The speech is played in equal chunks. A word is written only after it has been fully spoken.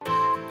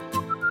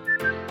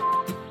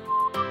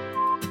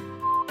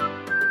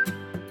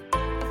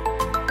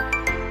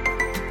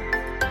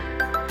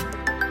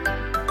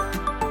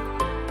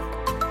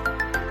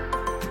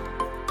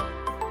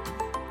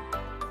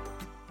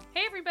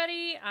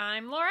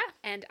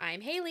And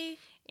I'm Haley.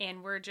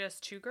 And we're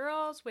just two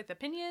girls with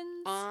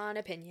opinions. On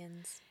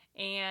opinions.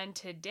 And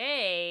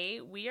today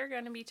we are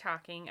going to be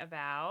talking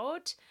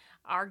about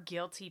our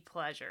guilty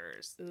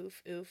pleasures.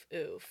 Oof, oof,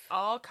 oof.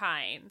 All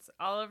kinds,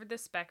 all over the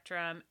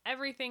spectrum,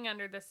 everything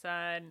under the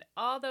sun,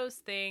 all those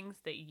things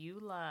that you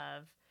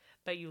love,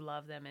 but you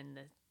love them in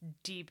the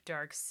deep,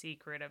 dark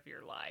secret of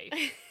your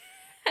life.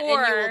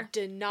 Or and you will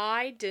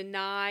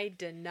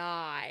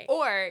deny.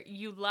 Or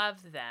you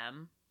love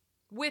them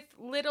with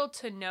little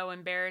to no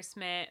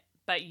embarrassment,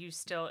 but you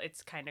still,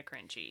 it's kind of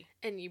cringy.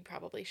 And you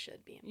probably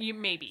should be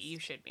embarrassed. You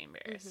should be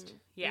embarrassed. Mm-hmm.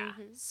 Yeah.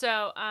 Mm-hmm.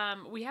 So,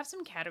 we have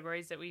some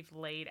categories that we've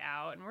laid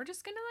out, and we're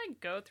just going to,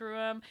 go through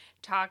them,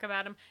 talk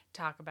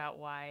about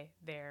why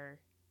they're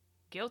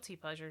guilty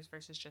pleasures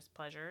versus just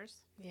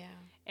pleasures. Yeah.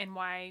 And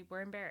why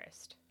we're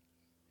embarrassed.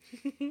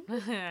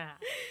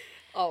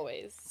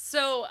 Always.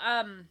 So,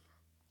 I'm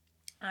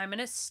going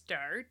to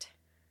start.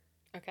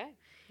 Okay.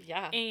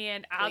 Yeah.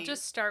 And I'll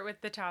just start with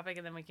the topic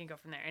and then we can go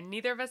from there. And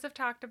neither of us have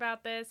talked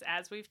about this,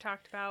 as we've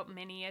talked about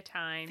many a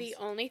times. The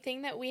only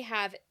thing that we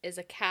have is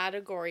a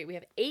category. We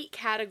have 8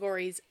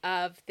 categories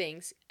of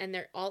things, and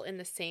they're all in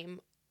the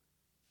same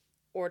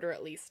order,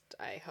 at least,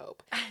 I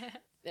hope.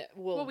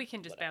 Well, we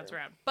can just bounce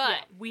around.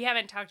 But we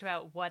haven't talked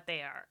about what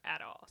they are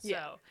at all.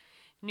 So,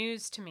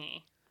 news to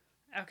me.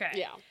 Okay.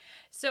 Yeah.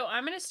 So,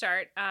 I'm going to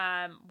start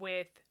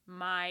with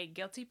my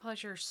guilty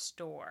pleasure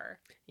store.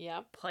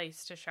 Yep.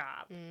 Place to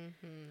shop.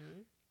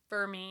 Mm-hmm.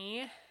 For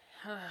me,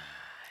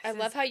 I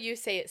love how you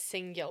say it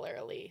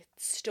singularly.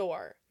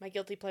 Store. My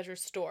guilty pleasure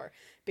store.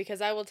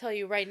 Because I will tell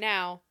you right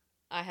now,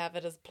 I have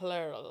it as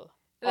plural.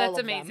 That's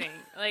amazing.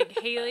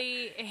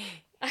 Haley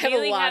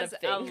has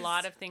a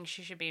lot of things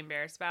she should be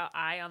embarrassed about.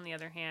 I, on the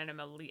other hand,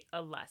 am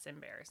a less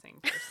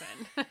embarrassing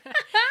person.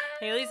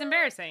 Haley's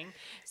embarrassing.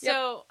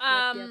 So,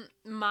 Yep.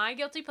 My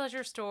guilty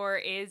pleasure store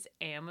is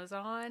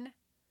Amazon.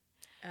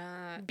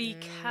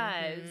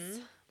 Because,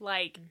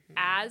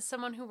 as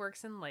someone who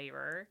works in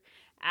labor,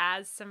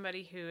 as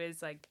somebody who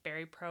is,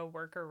 very pro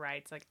worker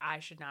rights,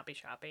 I should not be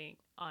shopping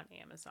on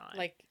Amazon.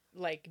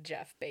 Like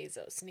Jeff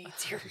Bezos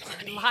needs your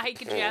money. Like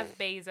Jeff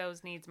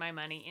Bezos needs my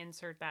money.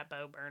 Insert that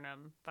Bo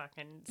Burnham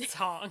fucking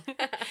song.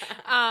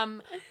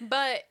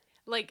 But,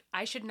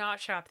 I should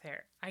not shop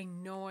there. I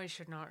know I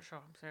should not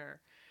shop there.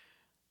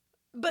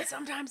 But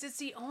sometimes it's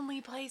the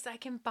only place I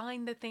can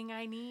find the thing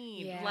I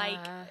need.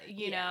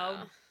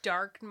 Yeah,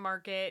 dark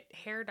market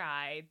hair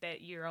dye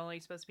that you're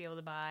only supposed to be able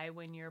to buy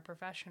when you're a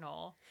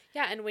professional.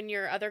 Yeah, and when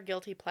your other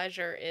guilty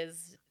pleasure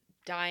is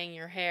dyeing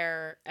your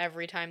hair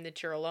every time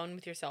that you're alone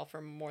with yourself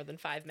for more than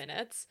 5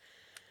 minutes.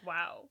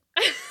 Wow.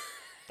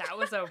 That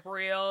was a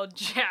real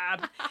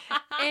jab.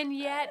 And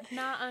yet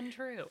not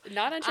untrue.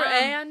 Not untrue.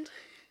 And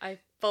I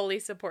fully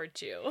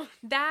support you.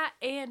 That,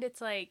 and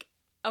it's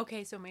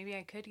okay, so maybe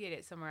I could get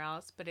it somewhere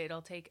else, but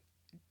it'll take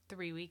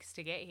 3 weeks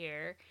to get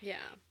here. Yeah.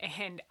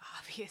 And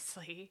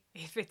obviously,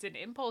 if it's an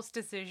impulse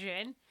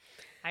decision,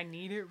 I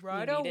need it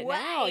right you need away. It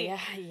now.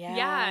 Yeah.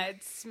 Yeah,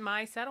 it's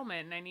my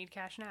settlement and I need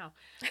cash now.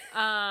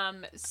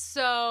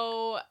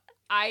 So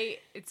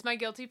it's my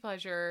guilty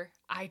pleasure.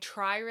 I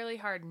try really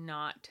hard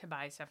not to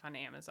buy stuff on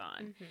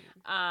Amazon.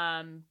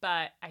 Mm-hmm.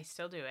 But I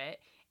still do it.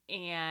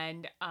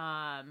 And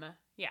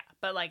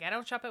but I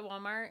don't shop at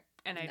Walmart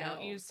and I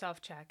don't use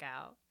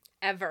self-checkout.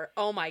 Ever.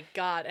 Oh my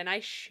God. And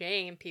I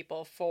shame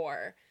people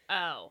for.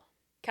 Oh.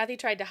 Kathy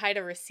tried to hide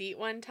a receipt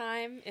one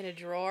time in a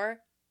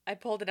drawer. I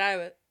pulled it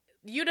out.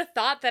 You'd have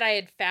thought that I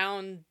had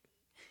found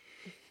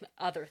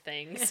other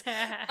things.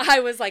 I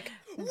was like,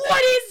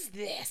 what is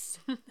this?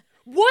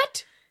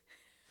 What?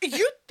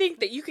 You think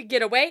that you could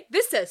get away?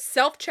 This says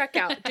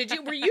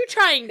self-checkout. Were you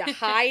trying to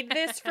hide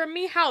this from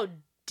me? How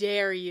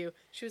dare you?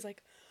 She was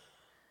like,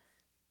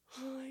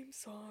 I'm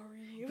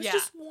sorry. It was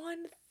just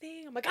one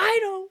thing. I'm like, I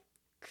don't.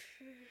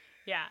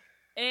 Yeah.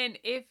 And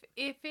if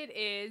it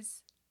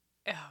is,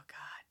 oh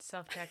God,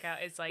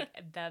 self-checkout is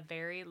the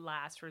very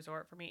last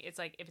resort for me. It's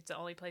if it's the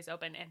only place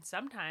open. And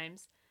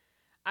sometimes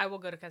I will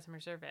go to customer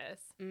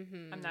service.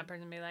 Mm-hmm. I'm that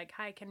person be like,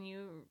 hi, can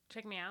you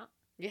check me out?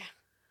 Yeah.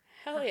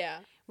 Hell yeah.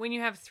 When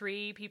you have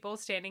 3 people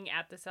standing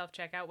at the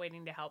self-checkout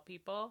waiting to help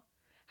people,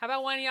 how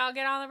about one of y'all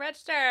get on the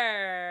register?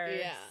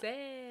 Yeah.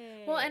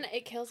 Say. Well, and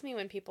it kills me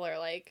when people are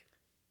like,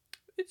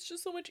 it's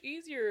just so much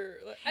easier.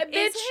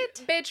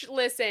 Bitch,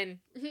 listen.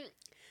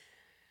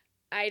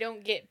 I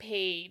don't get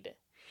paid.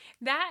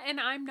 That, and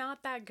I'm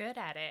not that good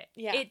at it.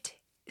 Yeah. It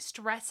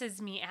stresses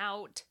me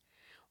out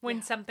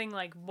when something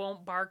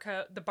won't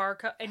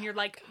barcode, and you're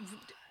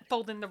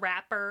folding the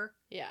wrapper.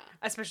 Yeah.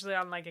 Especially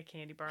on a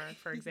candy bar,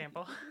 for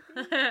example.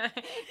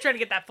 Trying to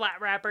get that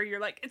flat wrapper,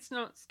 you're it's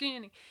not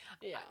skinny.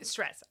 Yeah.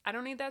 Stress. I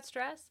don't need that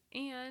stress.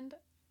 And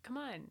come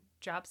on,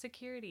 job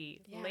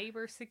security,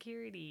 labor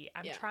security.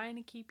 I'm trying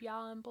to keep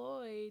y'all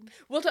employed.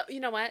 You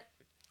know what?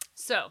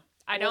 So,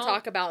 we'll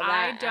talk about that.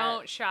 I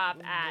don't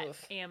shop at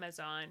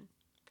Amazon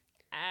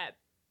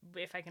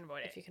if I can avoid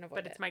it. If you can avoid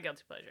it. But it's my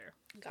guilty pleasure.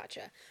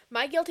 Gotcha.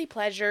 My guilty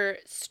pleasure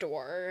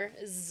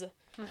stores.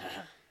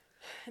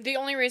 The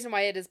only reason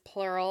why it is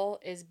plural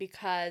is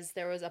because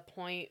there was a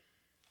point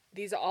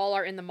these all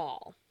are in the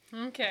mall.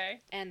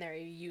 Okay. And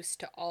they used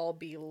to all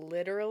be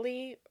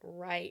literally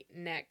right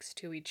next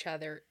to each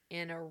other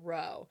in a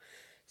row.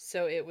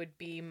 So it would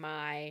be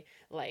my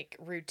like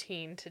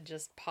routine to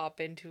just pop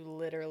into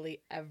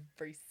literally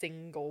every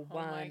single Oh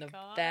my one of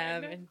God.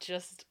 them and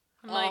just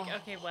I'm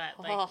like, okay, what?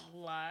 Like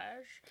Lush?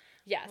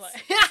 yes.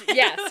 What?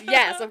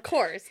 yes, of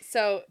course.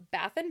 So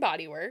Bath and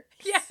Body Works.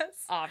 Yes.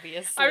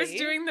 Obviously. I was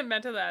doing the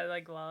mental that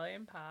like Lolly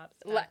and Pops.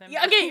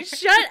 Okay,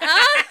 shut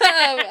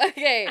up.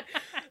 Okay.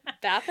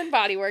 Bath and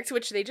Body Works,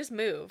 which they just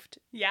moved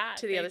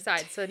to the other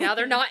side. So now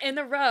they're not in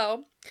the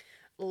row.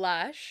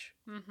 Lush.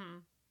 Mm-hmm.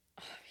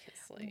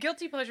 Obviously.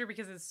 Guilty pleasure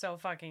because it's so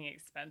fucking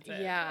expensive.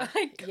 Yeah.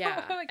 Like,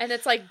 yeah. like, and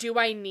it's like, do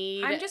I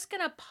need... I'm just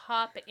going to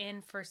pop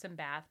in for some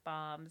bath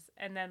bombs.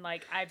 And then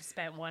like I've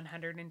spent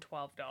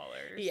 $112.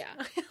 Yeah. I'm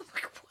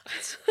like, what?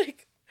 It's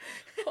like,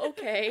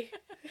 okay.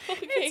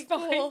 Okay, It's cool.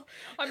 fine.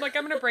 I'm like,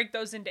 I'm going to break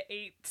those into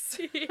eighths.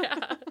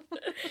 Yeah.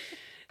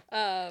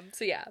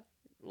 So yeah.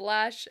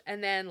 Lush,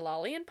 and then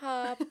Lolly and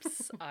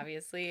Pops,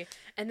 obviously.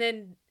 And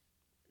then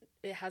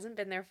it hasn't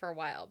been there for a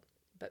while,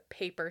 but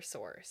Paper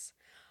Source.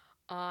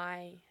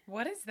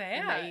 What is that?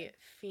 am a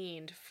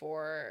fiend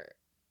for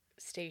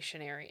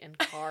stationery and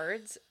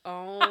cards.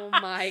 Oh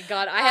my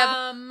god. I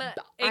have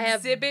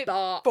Exhibit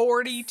boxes.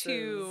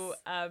 42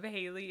 of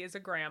Haley is a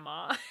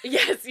grandma.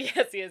 Yes.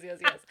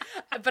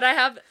 But I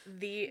have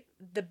the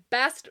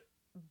best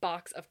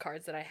box of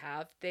cards that I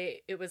have.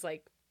 It was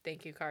like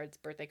thank you cards,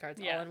 birthday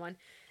cards, all in one.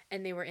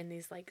 And they were in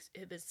these like,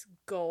 it was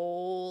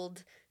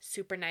gold,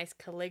 super nice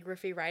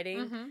calligraphy writing.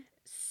 Mm-hmm.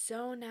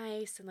 So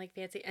nice and like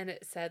fancy. And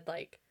it said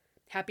like,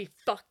 happy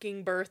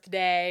fucking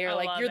birthday, or I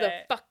like, love you're the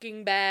it.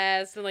 fucking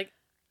best. And like,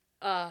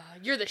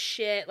 you're the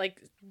shit.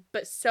 Like,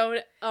 but so,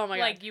 oh my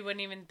god. Like you wouldn't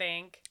even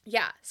think.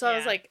 Yeah. So I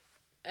was Yeah. like,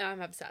 I'm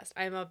obsessed.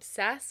 I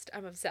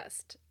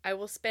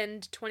will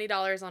spend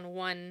 $20 on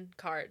one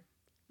card.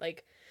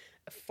 Like,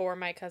 for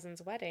my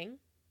cousin's wedding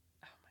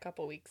a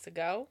couple weeks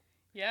ago.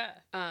 Yeah.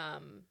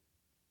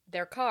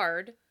 Their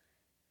card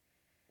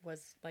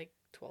was like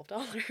 $12.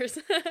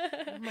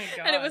 Oh my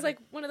god. And it was like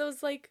one of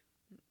those like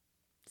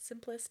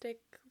simplistic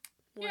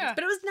ones. Yeah.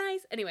 But it was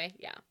nice. Anyway,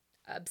 yeah.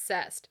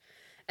 Obsessed.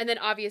 And then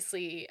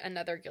obviously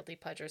another guilty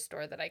pleasure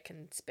store that I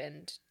can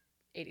spend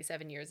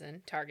 87 years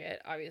in,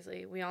 Target.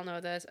 Obviously, we all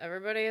know this.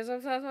 Everybody is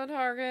obsessed with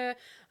Target.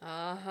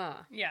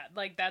 Yeah,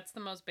 like that's the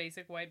most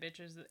basic white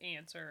bitches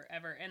answer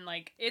ever, and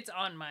like it's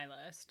on my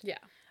list. Yeah.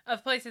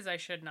 Of places I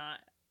should not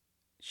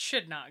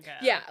go.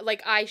 Yeah,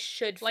 like I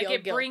should feel Like,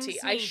 it guilty. brings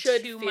I me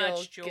should too feel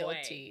much joy.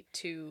 guilty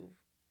to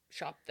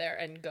shop there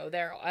and go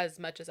there as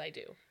much as I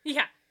do.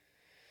 Yeah.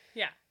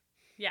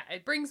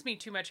 It brings me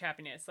too much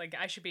happiness. Like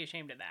I should be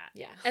ashamed of that.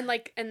 Yeah. And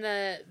like, and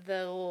the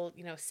little,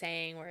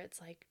 saying where it's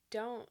like,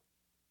 don't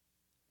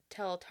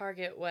tell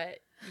Target what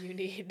you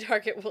need.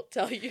 Target will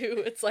tell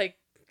you. It's like,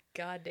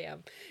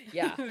 goddamn.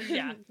 Yeah.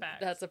 Yeah, facts.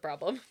 That's a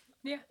problem.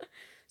 Yeah.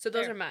 So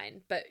those Fair. are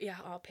mine. But yeah,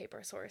 all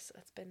Paper Source.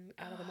 That's been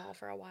out of the mall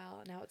for a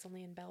while. Now it's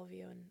only in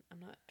Bellevue, and I'm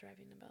not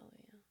driving to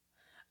Bellevue.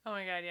 Oh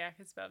my god, yeah,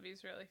 because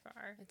Bellevue's really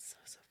far. It's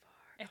so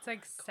far. It's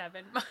like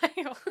 7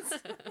 miles.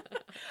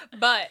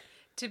 But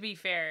to be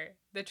fair,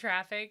 the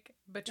traffic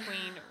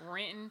between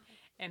Renton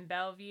and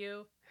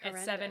Bellevue at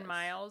 7 Horrendous.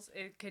 miles,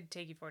 it could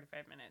take you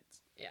 45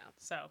 minutes. Yeah.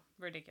 So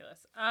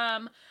ridiculous.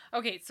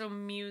 Okay, so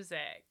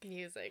music.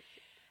 Music.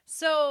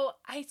 So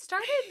I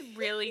started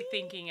really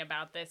thinking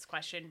about this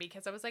question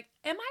because I was like,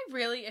 am I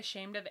really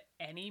ashamed of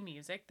any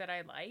music that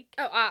I like?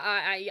 Oh,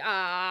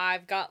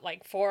 I've got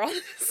like 4 on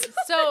this.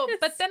 So,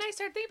 but then I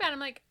started thinking about it. I'm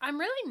like, I'm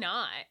really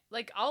not.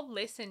 Like, I'll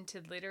listen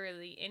to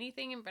literally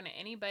anything in front of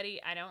anybody.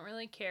 I don't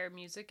really care.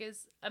 Music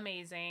is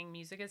amazing.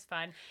 Music is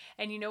fun.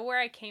 And you know where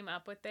I came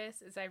up with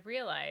this is I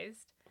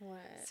realized.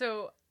 What?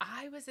 So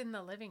I was in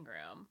the living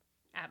room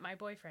at my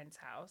boyfriend's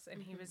house,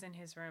 and he was in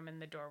his room,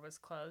 and the door was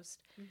closed.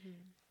 Mm-hmm.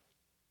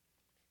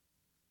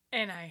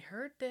 And I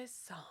heard this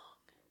song.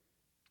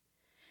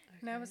 Okay.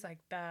 And I was like,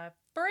 the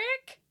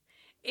frick?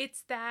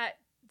 It's that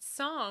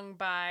song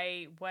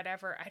by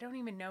whatever. I don't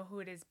even know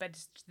who it is, but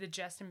it's the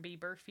Justin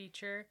Bieber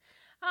feature.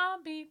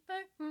 I'll be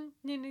back.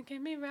 You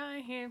can be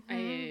right here.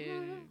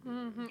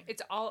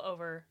 It's all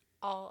over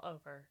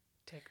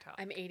TikTok.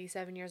 I'm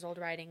 87 years old,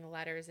 writing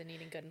letters and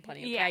eating good and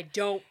plenty. Okay? Yeah. I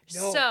don't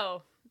know.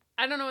 So,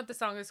 I don't know what the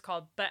song is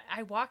called, but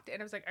I walked in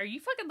and I was like, are you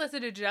fucking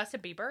listening to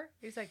Justin Bieber?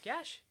 He's like,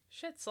 yeah,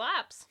 shit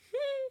slaps.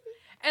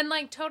 And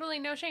like totally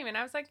no shame. And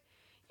I was like,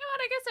 you know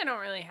what? I guess I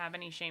don't really have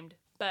any shame.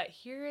 But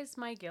here is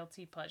my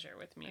guilty pleasure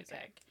with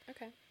music.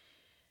 Okay.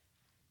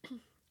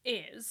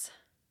 Is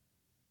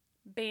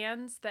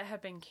bands that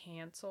have been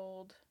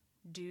canceled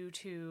due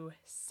to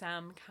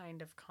some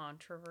kind of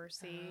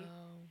controversy,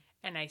 Oh.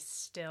 and I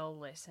still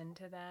listen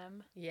to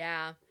them.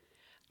 Yeah.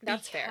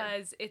 That's fair.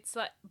 Because it's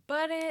like,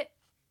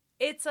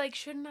 it's like,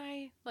 shouldn't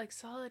I, like,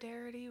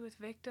 solidarity with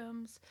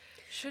victims?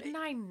 Shouldn't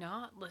I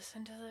not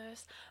listen to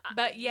this?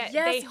 But yet,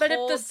 yes, but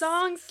if the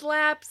song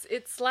slaps,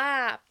 it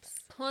slaps.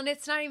 Well, and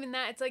it's not even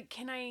that. It's like,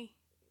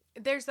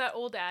 there's that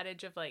old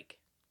adage of, like,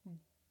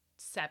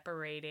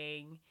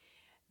 separating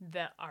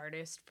the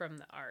artist from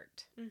the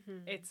art.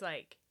 Mm-hmm. It's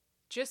like,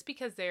 just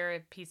because they're a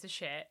piece of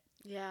shit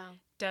Yeah.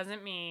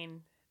 doesn't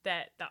mean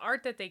that the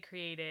art that they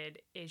created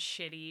is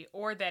shitty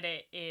or that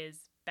it is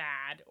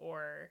bad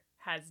or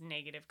has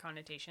negative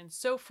connotations.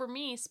 So for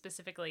me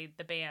specifically,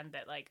 the band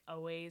that like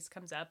always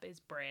comes up is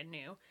Brand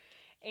New.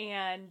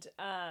 And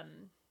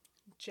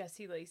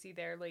Jesse Lacey,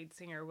 their lead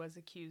singer, was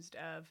accused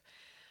of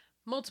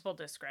multiple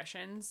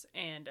discretions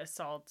and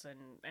assaults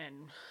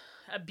and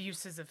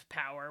abuses of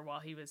power while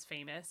he was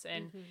famous.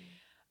 And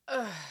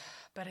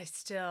but I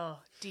still,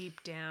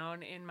 deep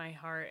down in my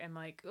heart, am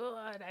like,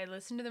 God, I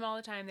listened to them all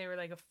the time. They were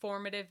like a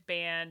formative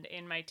band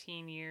in my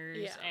teen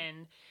years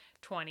and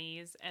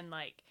 20s. And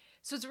like,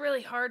 so it's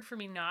really hard for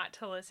me not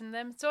to listen to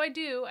them. So I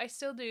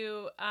still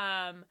do.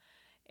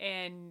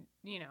 And,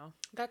 you know.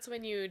 That's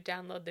when you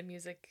download the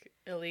music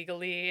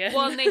illegally.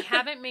 Well, and they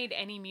haven't made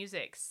any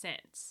music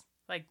since.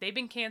 Like, they've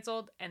been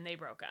canceled and they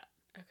broke up.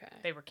 Okay.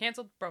 They were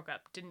canceled, broke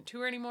up. Didn't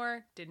tour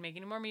anymore, didn't make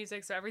any more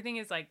music. So everything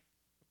is like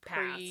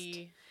past.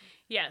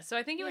 Yeah, so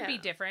I think it would be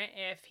different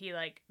if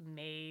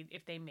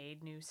if they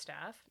made new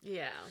stuff.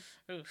 Yeah.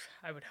 Oof,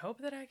 I would hope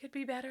that I could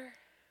be better,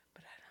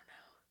 but I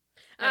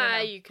don't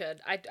know. You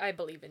could. I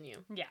believe in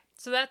you. Yeah,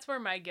 so that's where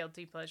my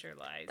guilty pleasure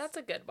lies. That's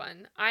a good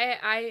one.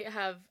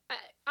 I'm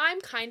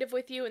kind of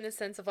with you in the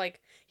sense of like,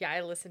 yeah,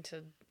 I listen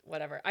to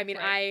whatever. I mean,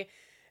 I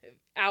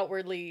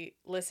outwardly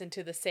listen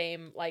to the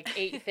same like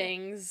 8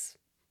 things,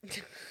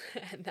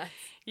 and that's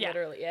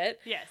literally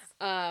it. Yes.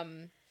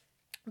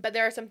 But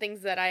there are some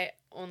things that I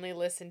only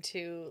listen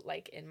to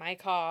like in my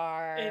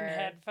car, in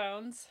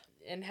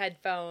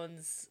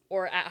headphones,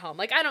 or at home.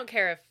 Like I don't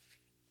care if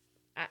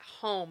at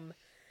home,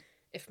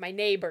 if my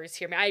neighbors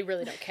hear me, I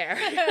really don't care.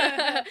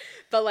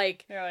 But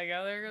like, they're like,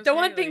 oh, there goes the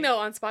one thing though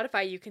on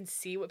Spotify, you can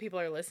see what people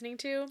are listening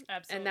to.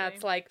 Absolutely. And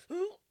that's like,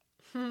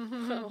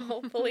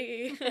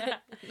 hopefully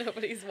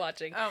nobody's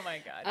watching. Oh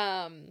my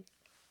God.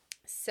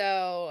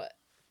 So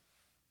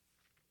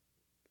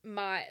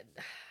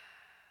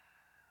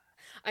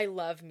I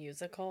love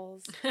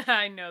musicals.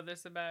 I know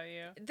this about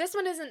you. This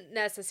one isn't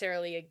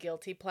necessarily a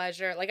guilty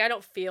pleasure. Like, I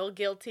don't feel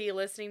guilty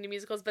listening to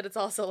musicals, but it's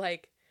also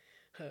like,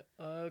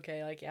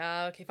 okay, like,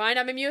 yeah, okay, fine.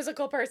 I'm a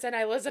musical person.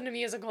 I listen to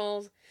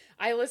musicals.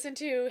 I listen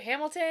to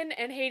Hamilton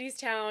and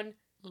Hadestown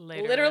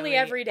literally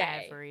every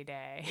day. Every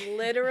day.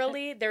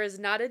 Literally, there is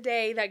not a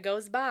day that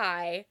goes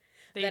by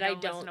that I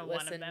don't listen to listen.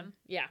 One of them.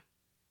 Yeah.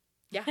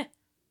 Yeah.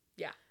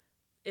 Yeah.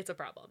 It's a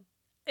problem.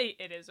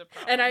 It is a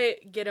problem. And I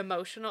get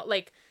emotional.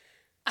 Like,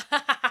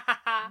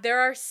 there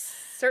are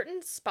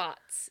certain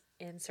spots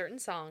in certain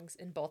songs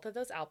in both of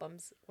those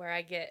albums where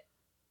I get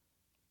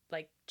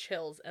like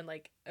chills and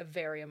like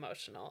very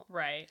emotional.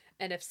 Right.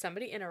 And if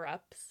somebody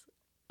interrupts,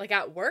 like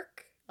at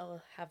work,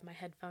 I'll have my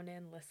headphone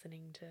in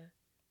listening to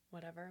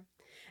whatever.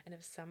 And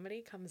if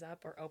somebody comes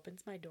up or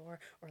opens my door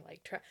or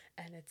like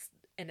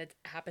and it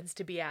happens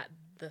to be at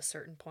the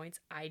certain points,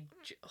 I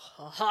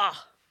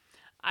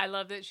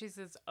love that she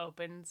says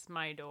opens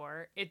my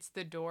door. It's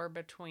the door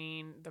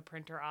between the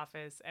printer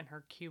office and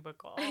her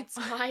cubicle. It's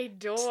my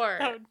door.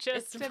 So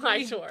just it's to my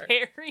be door.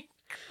 Very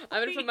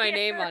I'm gonna put my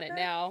name on it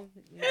now.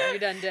 You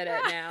done did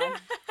it now.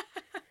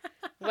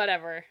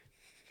 Whatever.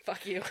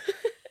 Fuck you.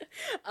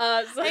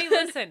 Hey,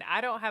 listen,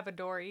 I don't have a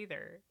door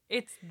either.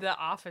 It's the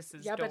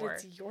office's door. Yeah, but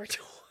it's your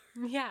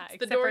door. Yeah, it's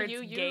the door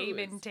you Gabe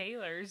use. and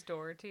Taylor's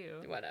door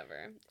too.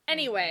 Whatever.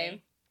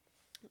 Anyway.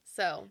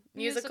 So,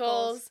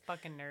 musicals.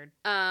 Fucking nerd.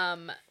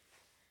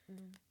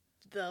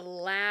 The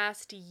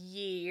last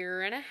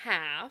year and a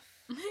half,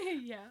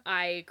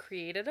 I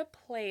created a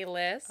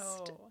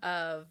playlist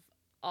of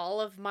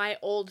all of my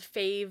old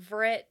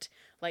favorite,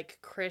 like,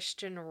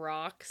 Christian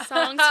rock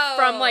songs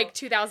from, like,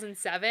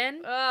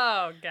 2007.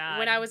 Oh, God.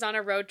 When I was on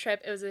a road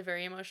trip, it was a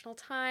very emotional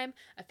time.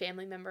 A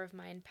family member of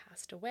mine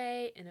passed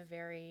away in a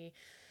very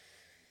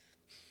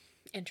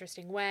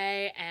interesting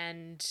way,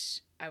 and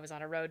I was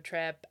on a road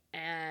trip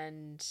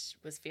and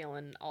was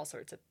feeling all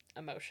sorts of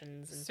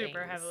emotions and super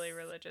things. Heavily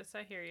religious.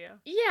 I hear you.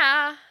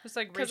 Yeah, just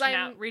like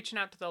reaching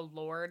out to the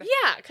Lord.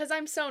 Yeah, because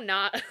I'm so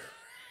not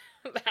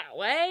that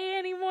way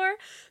anymore.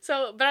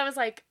 So, but I was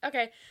like,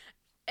 okay,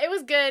 it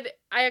was good.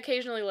 I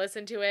occasionally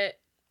listen to it.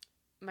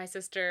 My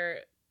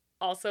sister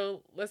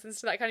also listens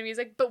to that kind of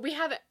music, but we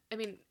haven't. I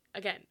mean,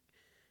 again,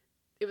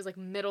 it was like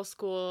middle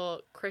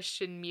school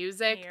Christian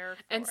music.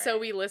 And so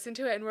we listened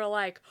to it and we're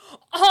like,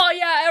 oh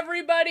yeah,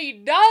 everybody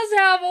does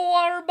have a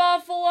water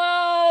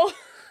buffalo.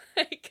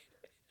 Like,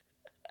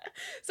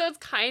 so it's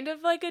kind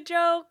of like a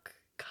joke.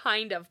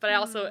 Kind of, but I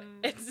also,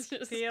 it's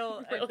just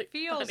it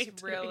feels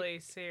really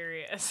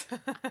serious.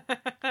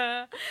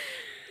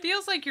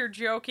 Feels like you're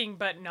joking,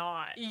 but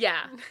not.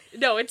 Yeah.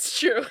 No, it's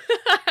true.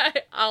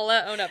 I'll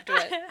own up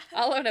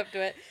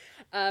to it.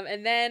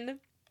 And then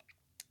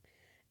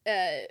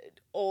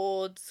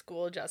old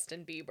school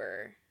Justin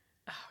Bieber.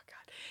 Oh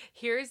God!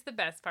 Here's the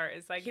best part: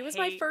 is like he was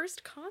my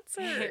first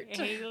concert.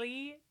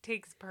 Haley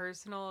takes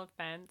personal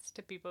offense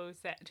to people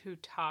who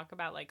talk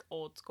about like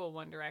old school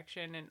One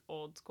Direction and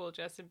old school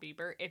Justin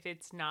Bieber if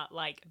it's not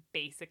like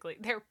basically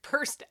their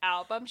first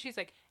album. She's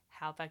like,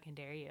 "How fucking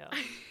dare you?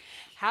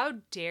 How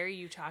dare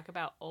you talk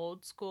about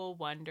old school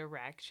One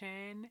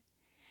Direction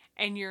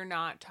And you're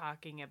not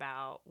talking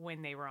about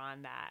when they were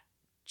on that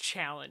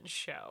challenge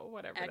show,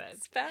 whatever that is.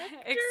 X Factor?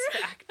 X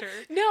Factor.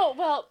 No,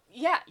 well,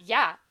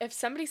 yeah. If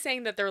somebody's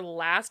saying that their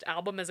last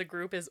album as a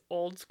group is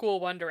old school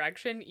One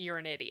Direction, you're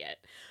an idiot.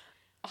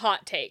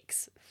 Hot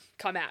takes.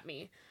 Come at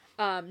me.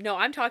 No,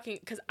 I'm talking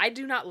because I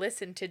do not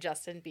listen to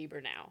Justin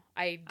Bieber now.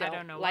 I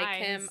don't know like why.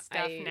 him. His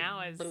stuff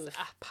now is But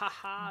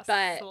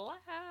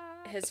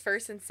slap. his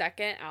first and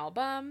second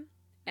album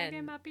and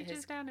Get my peaches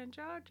his down in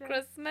Georgia.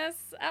 Christmas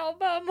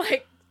album,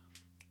 like,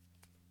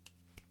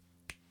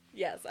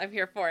 yes, I'm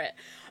here for it.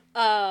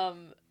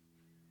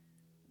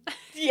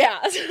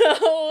 Yeah,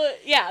 so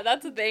yeah,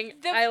 that's the thing.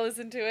 I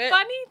listen to it.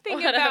 Funny thing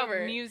whatever.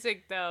 about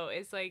music though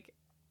is like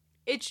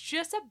it's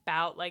just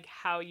about like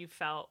how you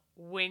felt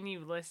when you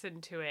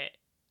listened to it.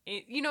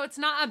 It's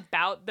not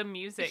about the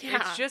music. Yeah.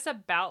 It's just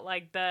about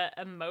like the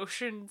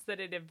emotions that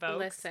it evokes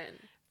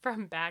Listen,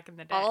 from back in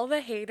the day. all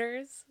the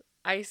haters,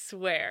 I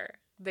swear,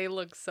 they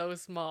look so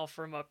small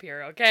from up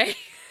here, okay?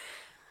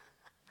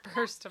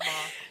 First of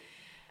all,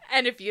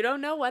 And if you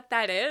don't know what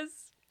that is,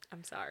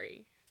 I'm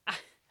sorry.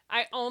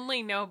 I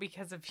only know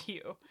because of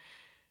you.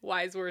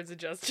 Wise words of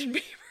Justin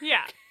Bieber.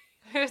 Yeah.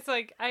 It's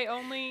like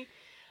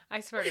I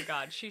swear to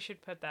God, she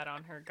should put that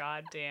on her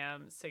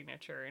goddamn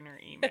signature in her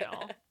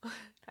email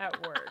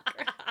at work.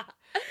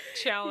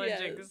 Challenge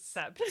Yes.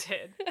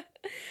 accepted.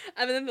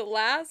 And then the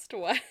last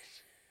one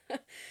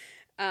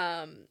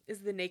is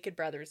the Naked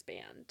Brothers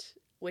Band,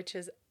 which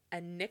is a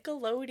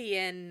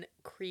Nickelodeon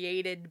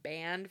created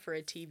band for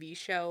a TV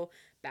show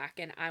back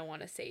in, I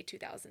want to say,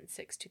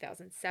 2006,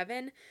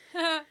 2007,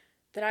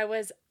 that I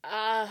was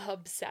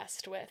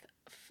obsessed with.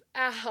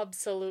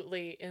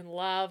 Absolutely in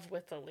love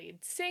with the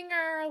lead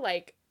singer,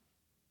 like,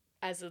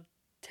 as a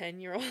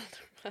 10-year-old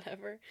or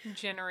whatever.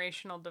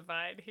 Generational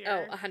divide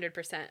here. Oh,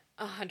 100%.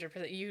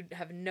 100%. You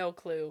have no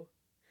clue.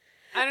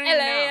 I don't even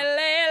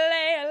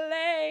know.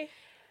 LA.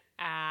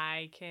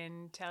 I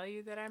can tell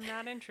you that I'm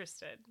not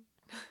interested.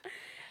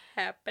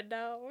 Happy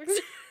dogs.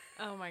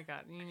 Oh my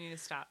God, you need to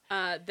stop.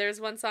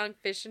 There's one song,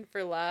 Fishing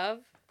for Love.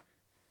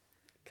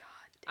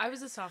 I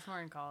was a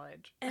sophomore in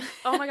college. And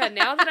oh my God,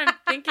 now that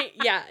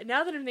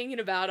I'm thinking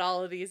about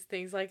all of these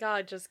things, like, oh,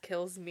 it just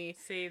kills me.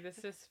 See, this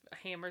just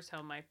hammers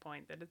home my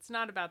point that it's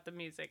not about the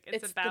music.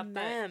 It's It's about the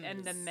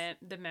and memes.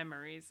 the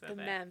memories of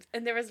The it. memes.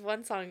 And there was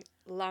one song,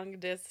 Long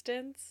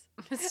Distance.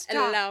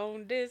 Stop.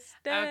 Long Distance.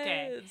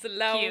 Okay.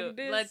 Long Cute.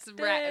 Distance. Let's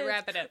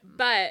wrap it up.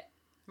 But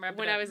Wrap it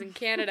when up. I was in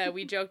Canada,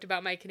 we joked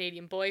about my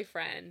Canadian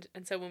boyfriend.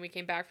 And so when we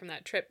came back from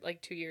that trip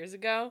like 2 years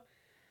ago,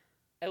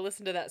 I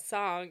listened to that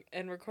song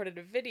and recorded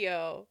a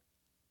video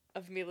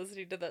of me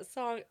listening to that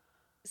song,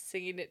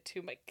 singing it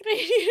to my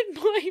Canadian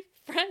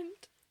boyfriend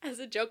as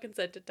a joke and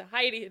sent it to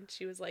Heidi. And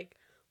she was like,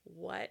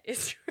 what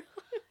is wrong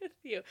with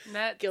you?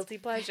 That Guilty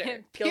pleasure.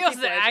 It Guilty feels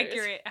pleasures.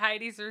 accurate.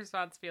 Heidi's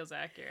response feels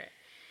accurate.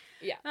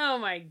 Yeah. Oh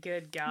my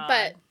good God.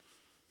 But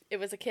it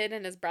was a kid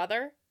and his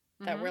brother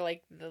that Mhm. were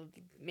like the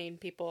main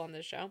people on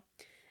the show.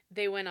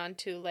 They went on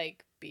to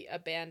like be a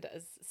band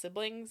as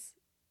siblings,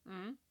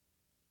 Mhm.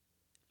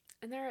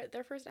 and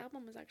their first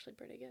album was actually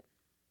pretty good.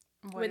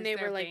 What when is they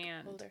their were like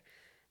band? older.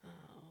 Oh,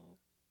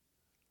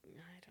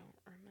 I don't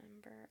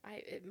remember.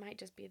 It might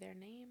just be their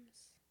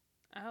names.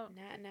 Oh,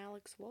 Nat and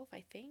Alex Wolf,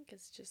 I think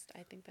that's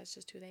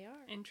just who they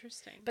are.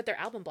 interesting. But their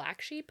album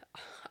Black Sheep,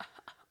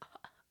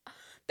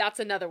 that's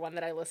another one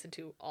that I listen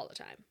to all the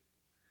time.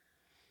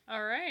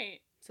 All right.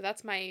 So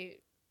that's my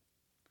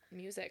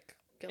music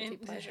guilty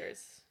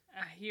pleasures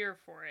Here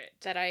for it.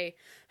 that I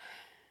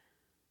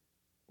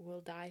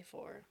will die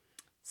for.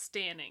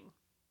 Standing,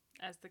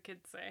 as the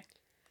kids say.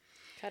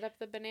 Cut up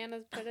the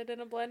bananas, put it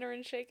in a blender,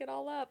 and shake it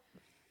all up.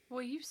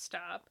 Will you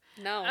stop?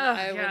 No, Oh,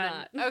 I will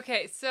God. not.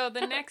 Okay, so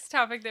the next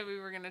topic that we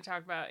were going to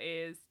talk about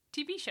is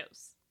TV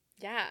shows.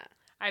 Yeah.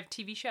 I have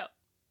TV show.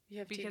 You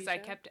have Because TV I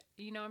show? kept,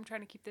 I'm trying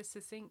to keep this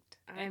succinct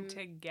I'm- and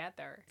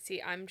together.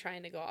 See, I'm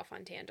trying to go off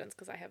on tangents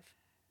because I have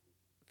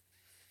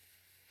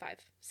 5,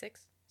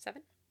 6,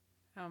 7.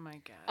 Oh my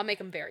God. I'll make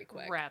them very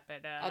quick. Wrap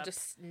it up. I'll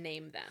just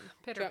name them.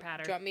 Pitter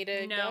patter. Do you want me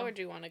to No. go or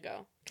do you want to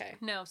go? Okay.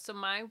 No, so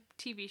my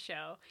TV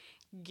show,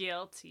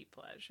 guilty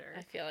pleasure.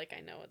 I feel like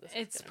I know what this is.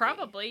 It's gonna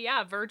probably,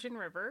 Virgin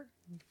River.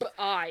 be. But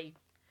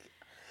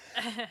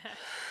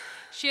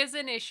She has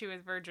an issue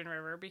with Virgin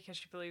River because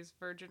she believes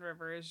Virgin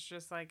River is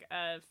just like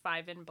a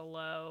 5 and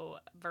below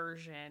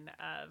version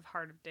of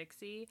Heart of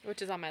Dixie,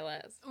 which is on my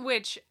list.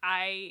 which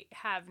I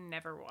have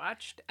never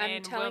watched I'm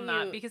and will telling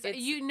not you, because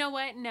it's- you know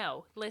what?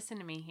 No, listen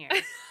to me here.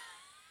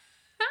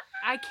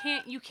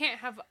 You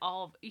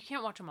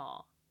can't watch them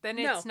all. Then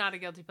it's not a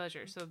guilty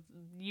pleasure. So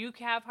you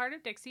have Heart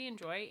of Dixie,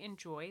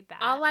 enjoy that.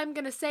 All I'm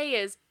going to say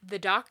is the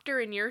doctor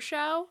in your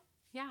show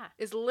Yeah.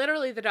 is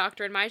literally the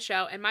doctor in my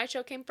show, and my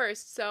show came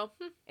first, so.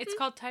 It's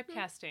called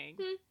typecasting.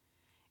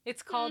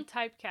 It's called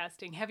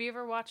typecasting. Have you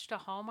ever watched a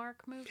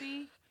Hallmark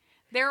movie?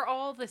 They're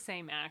all the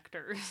same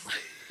actors.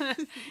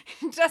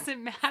 It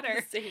doesn't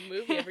matter. Same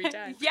movie every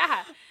time.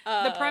 Yeah.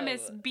 The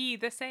premise be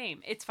the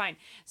same. It's fine.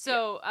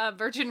 So,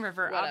 Virgin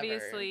River, Whatever.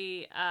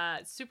 obviously,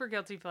 super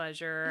guilty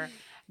pleasure.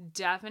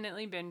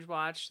 Definitely binge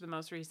watched the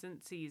most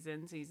recent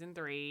season, season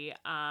 3,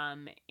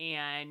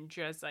 and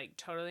just like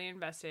totally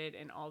invested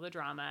in all the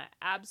drama.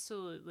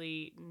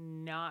 Absolutely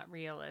not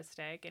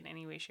realistic in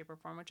any way, shape, or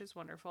form, which is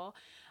wonderful.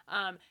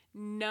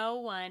 No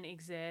one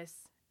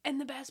exists. And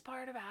the best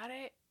part about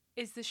it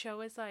is the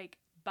show is like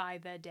by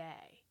the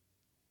day.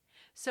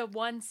 So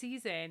one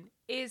season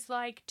is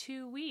like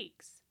 2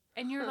 weeks.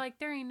 And you're like,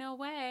 there ain't no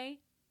way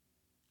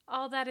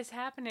all that is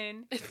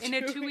happening in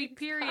a 2-week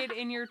period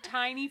in your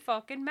tiny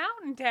fucking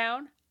mountain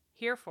town.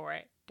 Here for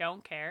it.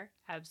 Don't care.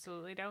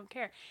 Absolutely don't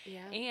care.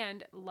 Yeah.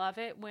 And love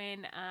it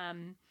when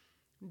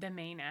the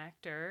main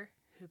actor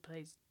who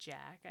plays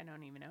Jack, I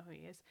don't even know who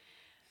he is,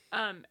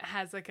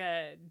 has like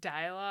a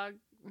dialect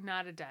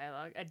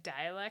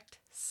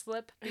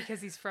slip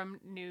because he's from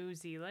New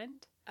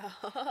Zealand.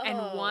 Oh. And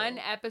one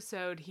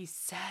episode he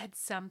said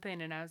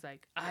something and I was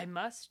like, I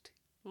must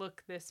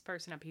look this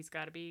person up. He's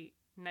got to be,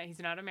 no, he's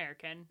not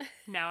American.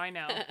 Now I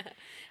know.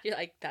 You're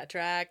like, that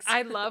tracks.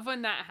 I love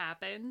when that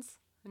happens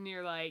and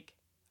you're like,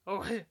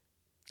 oh,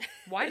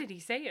 why did he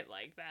say it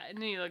like that? And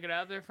then you look it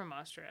up. They're from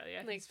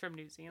Australia. Like, he's from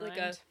New Zealand. like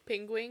a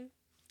penguin.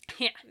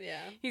 Yeah.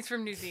 Yeah. He's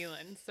from New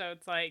Zealand. So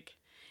it's like,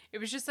 it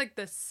was just like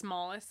the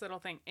smallest little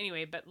thing.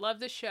 Anyway, but love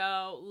the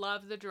show.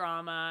 Love the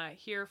drama.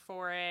 Here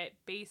for it.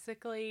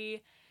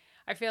 Basically,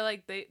 I feel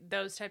like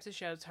those types of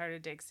shows, Heart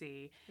of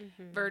Dixie,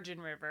 Virgin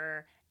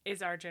River,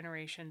 is our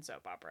generation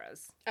soap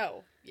operas.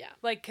 Oh, yeah.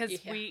 Like, because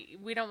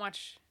we don't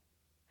watch...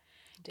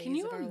 Days Can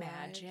you of our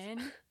imagine?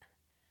 lives.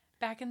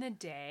 Back in the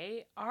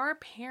day, our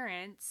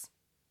parents,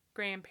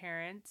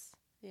 grandparents,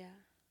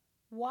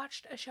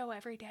 watched a show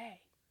every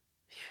day.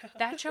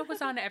 That show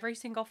was on every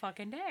single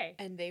fucking day.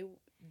 And they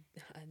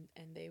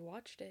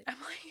watched it. I'm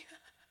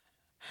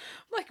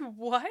like,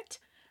 what?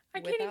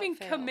 I can't Without even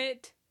fail.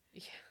 commit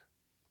Yeah.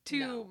 to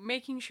No.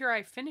 making sure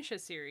I finish a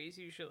series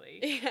usually.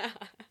 Yeah.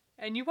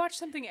 And you watch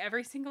something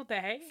every single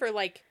day? For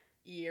like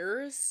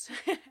years.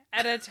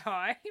 At a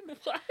time?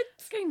 What?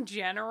 Fucking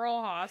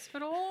General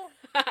Hospital?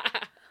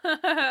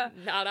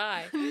 Not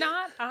I.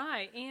 Not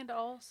I. And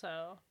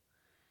also,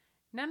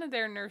 none of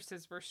their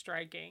nurses were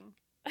striking.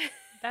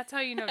 That's how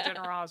you know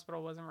General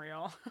Hospital wasn't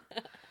real.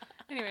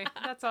 Anyway,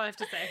 that's all I have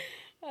to say.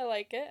 I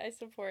like it. I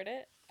support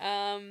it.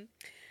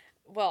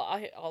 Well,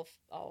 I'll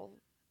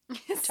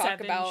talk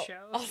 7 about.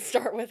 shows. I'll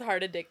start with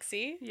Heart of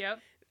Dixie. Yep.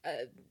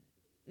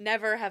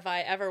 Never have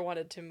I ever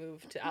wanted to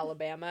move to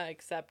Alabama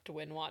except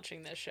when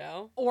watching this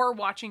show. Or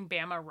watching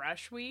Bama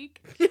Rush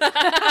Week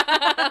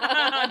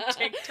on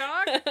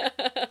TikTok.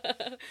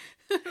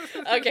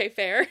 Okay,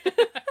 fair.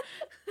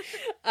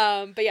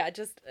 But yeah,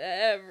 just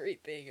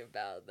everything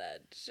about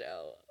that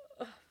show.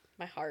 Ugh,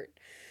 my heart.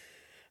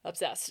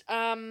 Obsessed.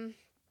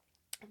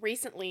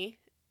 Recently,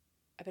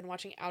 I've been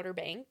watching Outer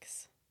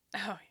Banks,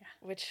 Oh, yeah.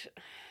 which...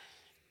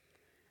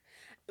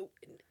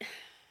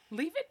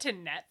 Leave it to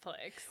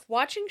Netflix.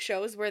 Watching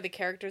shows where the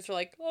characters are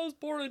like, I was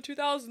born in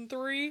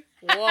 2003.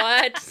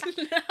 What?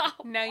 No.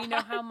 Now you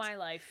know how my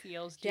life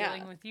feels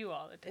dealing Yeah. with you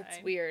all the time.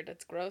 It's weird.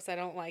 It's gross. I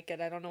don't like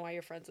it. I don't know why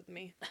you're friends with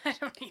me. I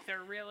don't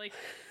either, really.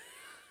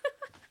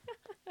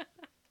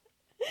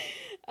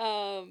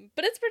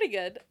 But it's pretty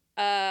good.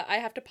 I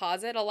have to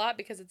pause it a lot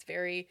because it's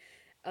very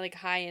like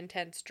high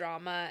intense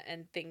drama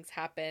and things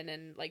happen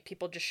and like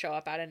people just show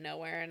up out of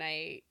nowhere and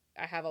I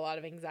have a lot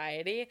of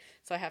anxiety,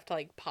 so I have to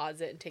like pause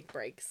it and take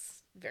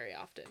breaks very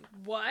often.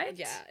 What?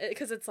 Yeah,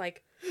 because it's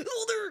like,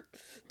 oh,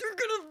 they're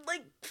gonna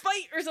like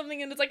fight or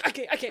something, and it's like I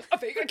can't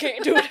do it. I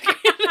can't do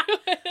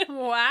it.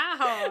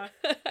 Wow.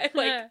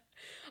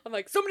 I'm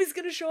like somebody's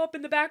gonna show up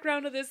in the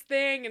background of this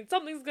thing, and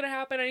something's gonna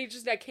happen, and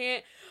I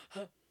can't.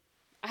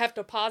 I have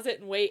to pause it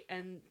and wait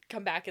and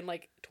come back in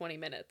like 20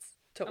 minutes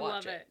to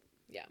watch love it.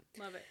 Yeah,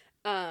 Love it.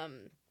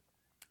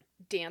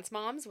 Dance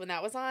Moms, when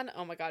that was on,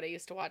 oh my god, I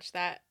used to watch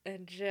that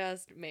and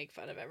just make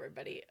fun of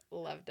everybody.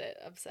 Loved it.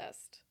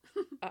 Obsessed.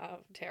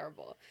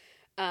 Terrible.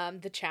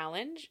 The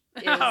Challenge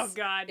is, Oh,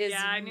 God. is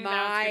Yeah, I knew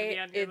that was going to be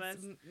on your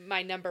it's list.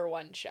 my number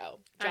one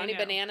show. I Johnny know.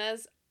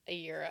 Bananas,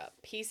 you're a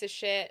piece of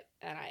shit,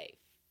 and I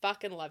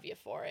fucking love you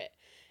for it.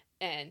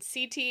 And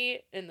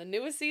CT in the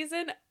newest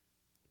season,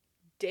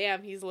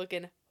 damn, he's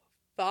looking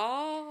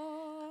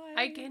fine.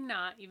 I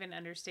cannot even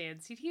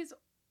understand. CT's,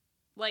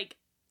 like,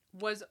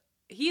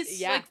 he's,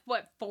 Yeah. like,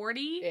 what,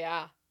 40?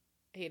 Yeah.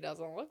 He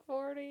doesn't look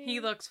 40. He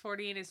looks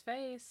 40 in his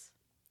face.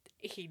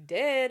 He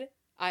did.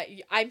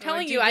 I'm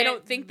telling did you, he I get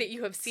don't think that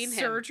you have seen him.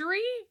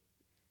 Surgery?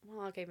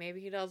 Well, okay,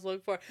 maybe he does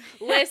look for.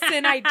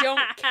 Listen, I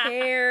don't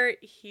care.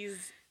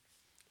 He's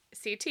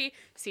CT,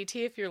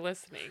 if you're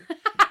listening,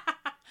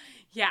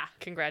 Yeah.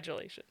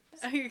 congratulations.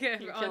 On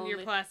killing your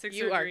me. plastic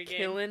You surgery are game.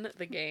 killing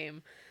the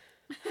game.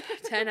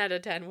 10 out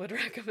of 10 would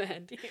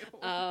recommend.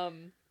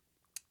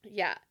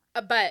 Yeah,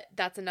 but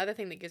that's another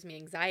thing that gives me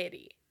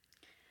anxiety.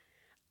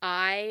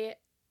 I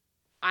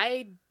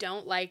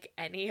don't like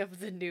any of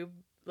the new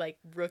like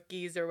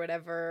rookies or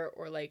whatever,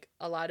 or like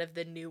a lot of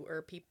the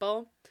newer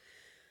people.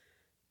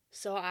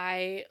 So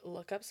I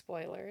look up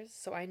spoilers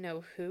so I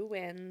know who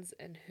wins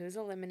and who's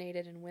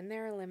eliminated and when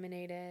they're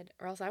eliminated,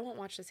 or else I won't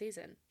watch the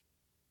season.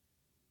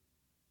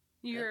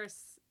 You're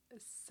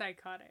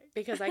psychotic.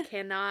 Because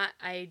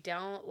I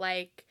don't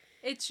like...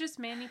 It's just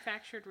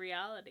manufactured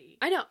reality.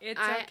 I know. It's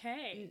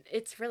okay.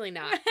 It's really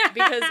not.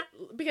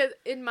 Because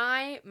in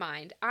my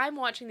mind, I'm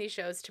watching these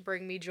shows to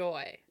bring me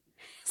joy.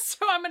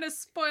 So I'm going to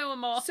spoil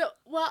them all. So,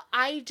 well,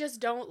 I just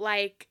don't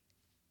like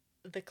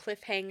the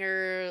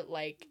cliffhanger,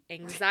 like,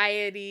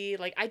 anxiety.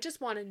 Like, I just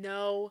want to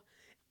know,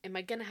 am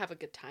I going to have a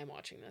good time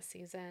watching this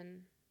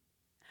season?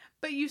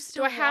 But you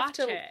still watch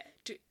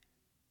it.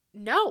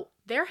 No.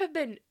 There have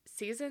been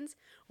seasons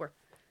where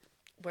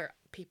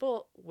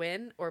people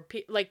win, or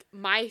like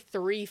my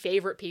 3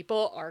 favorite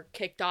people are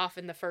kicked off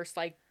in the first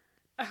like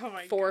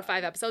 4 or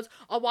 5 episodes.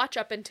 I'll watch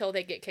up until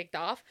they get kicked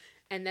off,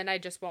 and then I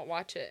just won't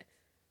watch it.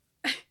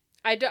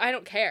 I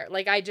don't care.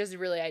 Like, I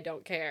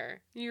don't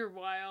care. You're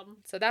wild.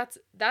 So that's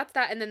that.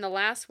 And then the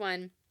last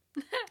one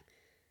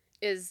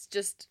is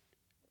just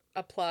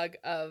a plug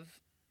of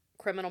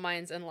Criminal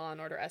Minds and Law &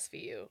 Order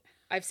SVU.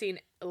 I've seen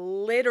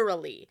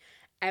literally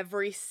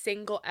every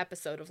single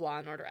episode of Law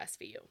 & Order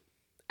SVU.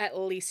 At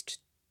least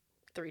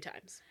 3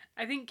 times.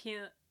 I think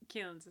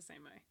Keelan's the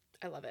same way.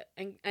 I love it.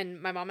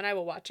 And my mom and I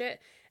will watch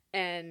it,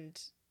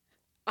 and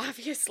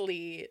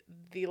obviously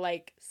the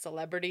like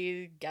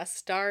celebrity guest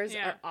stars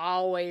are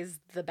always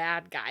the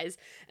bad guys.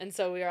 And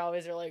so we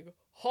always are like,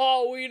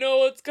 oh, we know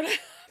what's gonna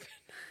happen.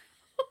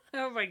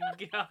 Oh my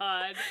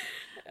god.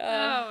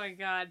 Oh my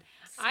god.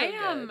 So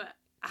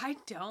I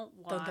don't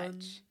watch.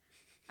 Dun-dun.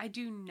 I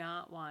do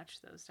not watch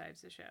those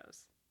types of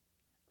shows.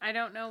 I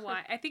don't know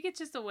why. I think it's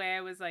just the way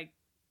I was like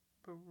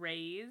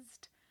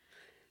raised.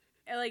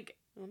 Like,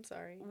 I'm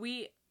sorry.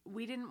 We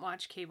didn't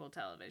watch cable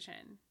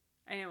television.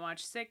 I didn't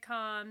watch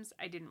sitcoms.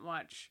 I didn't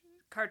watch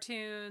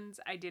cartoons.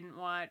 I didn't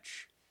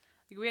watch,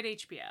 like, we had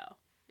HBO.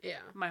 Yeah.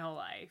 My whole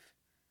life.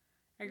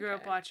 I grew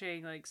up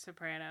watching like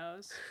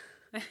Sopranos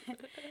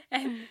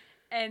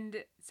and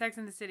Sex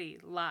and the City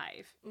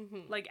live,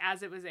 like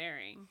as it was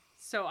airing.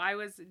 So I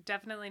was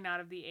definitely not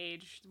of the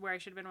age where I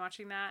should have been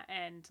watching that,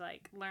 and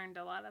like learned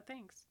a lot of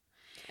things.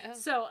 Yeah.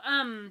 So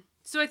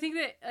I think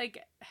that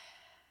like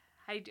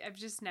I've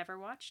just never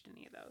watched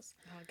any of those.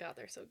 Oh god,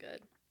 they're so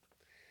good.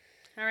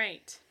 All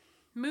right.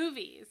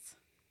 Movies.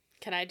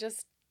 Can I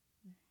just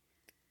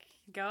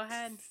go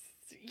ahead?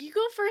 You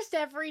go first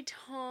every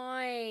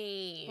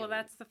time. Well,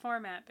 that's the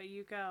format, but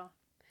you go.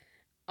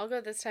 I'll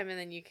go this time, and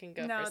then you can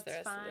go first the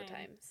rest of the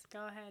times.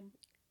 Go ahead.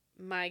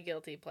 My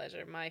guilty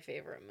pleasure, my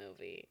favorite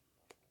movie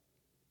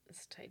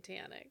is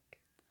Titanic.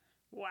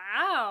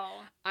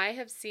 Wow. I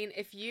have seen,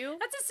 if you...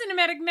 That's a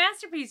cinematic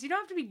masterpiece. You don't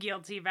have to be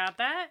guilty about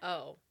that.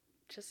 Oh.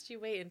 Just you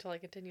wait until I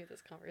continue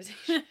this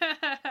conversation.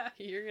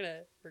 You're going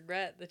to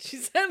regret that you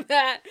said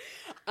that.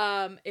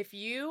 If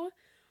you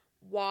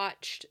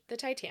watched the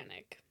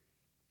Titanic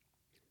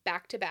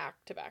back to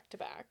back to back to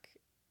back,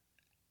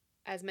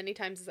 as many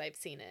times as I've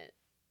seen it,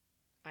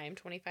 I am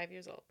 25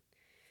 years old,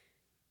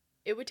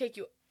 it would take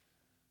you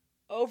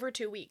over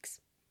 2 weeks.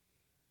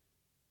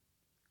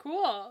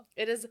 Cool.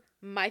 It is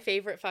my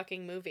favorite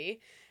fucking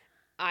movie.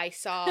 I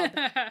sob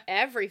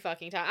every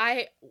fucking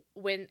time.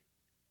 When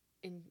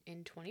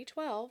in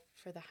 2012,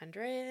 for the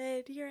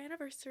 100-year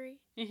anniversary,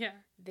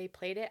 they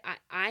played it at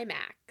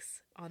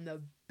IMAX on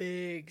the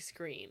big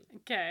screen.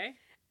 Okay.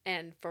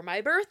 And for my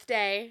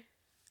birthday,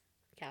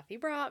 Kathy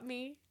brought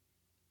me.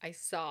 I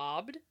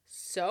sobbed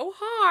so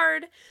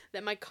hard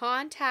that my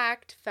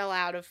contact fell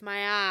out of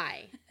my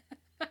eye.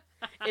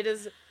 It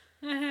is...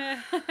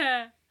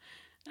 Oh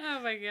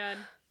my god.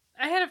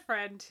 I had a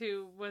friend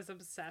who was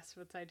obsessed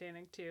with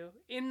Titanic too.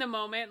 In the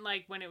moment,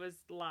 like when it was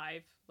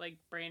live, like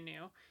brand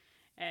new,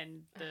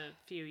 and the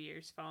few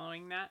years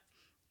following that.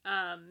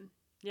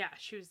 Yeah,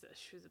 she was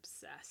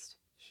obsessed.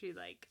 She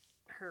like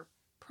her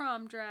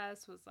prom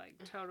dress was like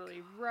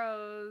totally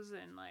rose,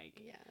 and like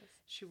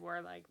she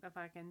wore like the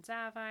fucking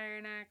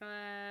sapphire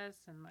necklace,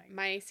 and like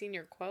my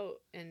senior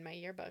quote in my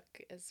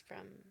yearbook is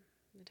from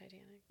the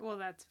Titanic. Well,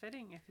 that's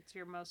fitting if it's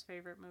your most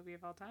favorite movie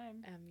of all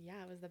time.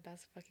 Yeah, it was the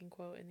best fucking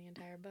quote in the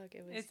entire book.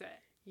 It was, is it?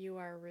 You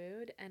are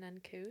rude and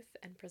uncouth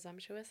and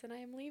presumptuous, and I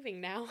am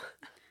leaving now.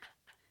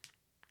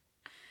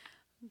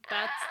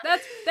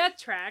 That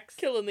tracks.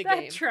 Killing the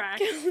game. That tracks.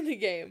 Killing the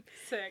game.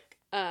 Sick.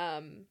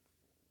 And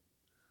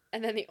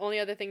then the only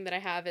other thing that I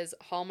have is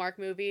Hallmark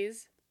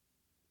movies.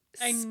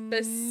 I knew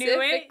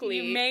it.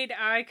 You made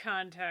eye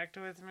contact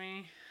with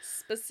me.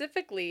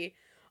 Specifically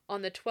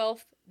on the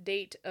 12th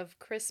date of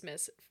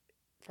Christmas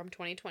from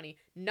 2020.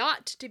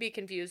 Not to be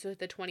confused with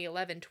the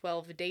 2011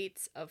 12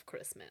 Dates of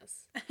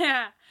Christmas.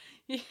 Yeah.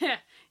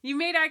 You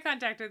made eye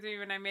contact with me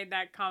when I made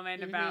that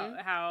comment about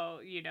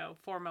how,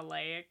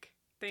 formulaic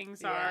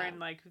things are, and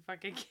like, who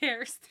fucking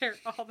cares? They're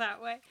all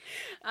that way.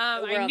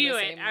 I knew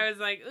it. I was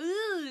like,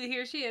 ooh,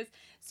 here she is.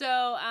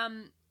 So,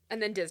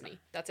 and then Disney.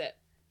 That's it.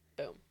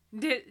 Boom.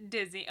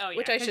 Disney. Oh yeah.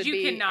 Which I should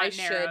be. Cannot I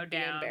narrow should down. be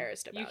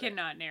embarrassed about. You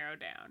cannot narrow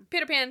down.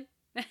 Peter Pan.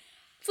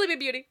 Sleeping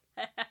Beauty.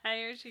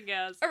 Here she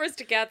goes.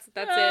 Aristocats.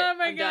 That's it. Oh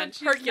my I'm god. done.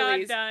 She's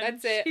Hercules. not done.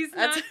 That's it. She's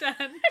not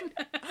done.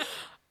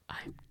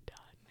 I'm done.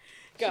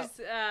 Go.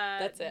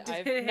 That's it. I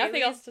have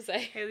nothing else to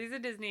say. Haley's a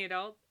Disney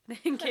adult.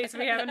 in case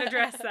we haven't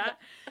addressed that.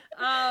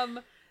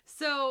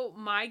 So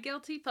my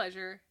guilty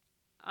pleasure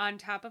on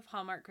top of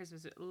Hallmark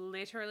Christmas,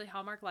 literally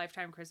Hallmark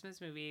Lifetime Christmas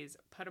movies,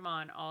 put them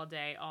on all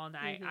day, all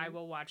night. I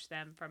will watch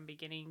them from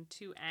beginning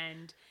to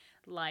end.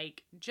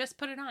 Like, just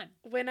put it on.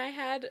 When I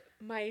had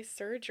my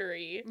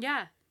surgery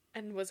Yeah.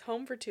 and was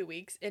home for 2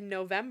 weeks in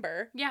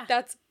November, Yeah.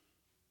 that's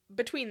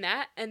between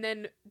that and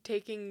then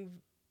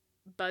taking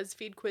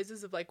BuzzFeed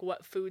quizzes of like,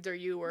 what foods are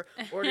you, or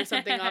order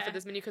something off of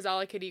this menu because all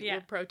I could eat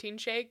were protein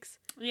shakes.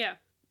 Yeah.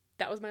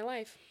 That was my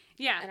life.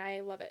 Yeah. And I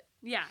love it.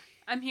 Yeah.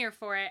 I'm here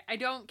for it. I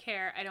don't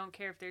care. I don't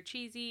care if they're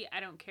cheesy. I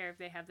don't care if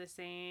they have the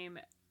same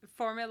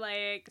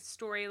formulaic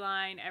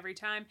storyline every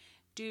time.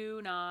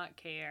 Do not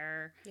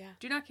care. Yeah.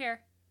 Do not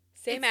care.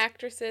 Same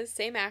actresses,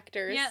 same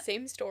actors,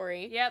 same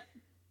story. Yep.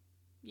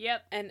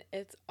 Yep. And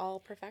it's all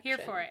perfection. Here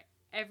for it.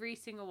 Every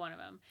single one of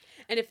them.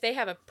 And if they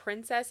have a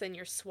princess and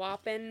you're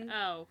swapping.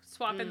 Oh,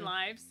 swapping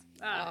lives.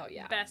 Oh,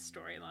 yeah. Best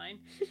storyline.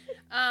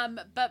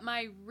 But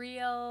my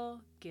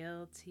real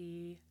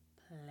guilty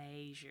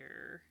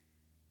pleasure.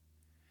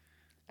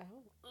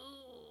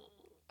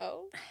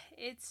 Oh.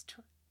 It's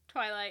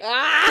Twilight.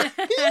 Ah!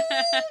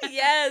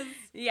 Yes.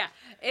 Yeah.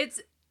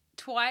 It's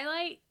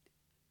Twilight,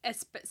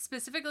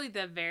 specifically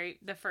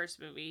the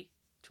first movie,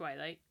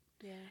 Twilight.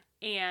 Yeah.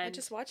 And I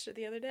just watched it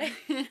the other day.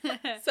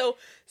 So,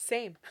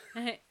 same.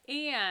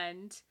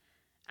 And,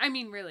 I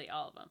mean, really,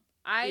 all of them.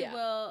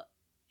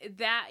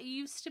 That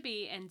used to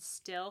be and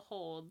still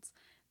holds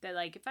that,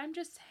 like, if I'm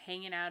just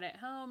hanging out at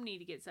home, need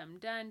to get something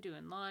done,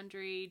 doing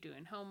laundry,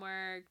 doing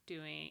homework,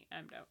 I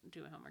don't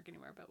do homework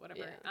anymore, but whatever.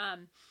 Yeah.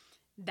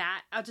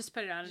 That, I'll just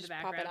put it on in the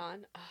background. Pop it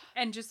on.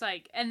 And just,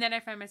 like, and then I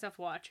find myself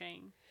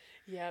watching.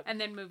 Yep. And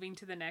then moving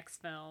to the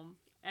next film.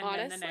 And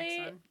honestly, then the next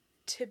one.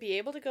 To be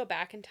able to go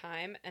back in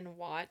time and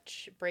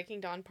watch Breaking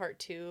Dawn Part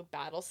 2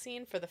 battle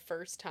scene for the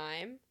first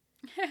time,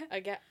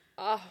 again,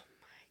 oh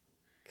my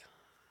god.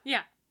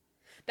 Yeah.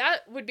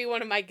 That would be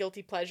one of my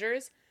guilty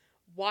pleasures,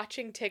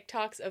 watching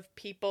TikToks of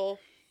people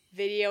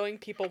videoing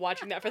people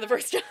watching that for the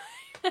first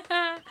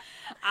time.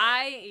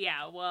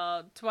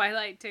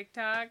 Twilight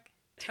TikTok,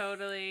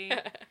 totally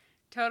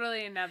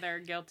another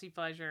guilty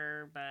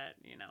pleasure, but,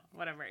 you know,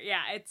 whatever.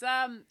 Yeah,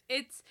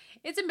 it's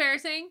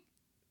embarrassing.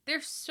 They're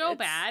so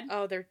bad.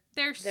 Oh, they're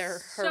so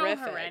horrific.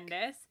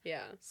 horrendous.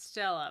 Yeah.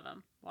 Still love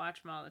them.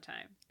 Watch them all the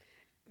time.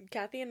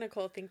 Kathy and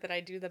Nicole think that I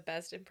do the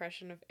best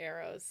impression of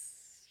Arrows.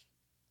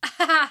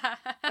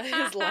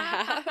 His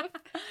laugh.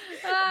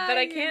 But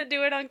I can't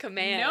do it on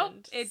command.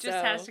 Nope. It just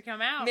has to come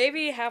out.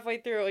 Maybe halfway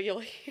through you'll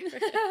hear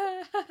it.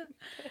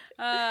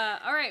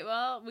 All right.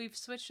 Well, we've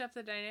switched up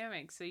the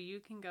dynamics, so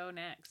you can go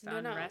next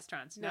on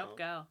restaurants. No. Nope.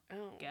 Go.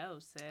 Oh. Go,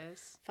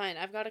 sis. Fine.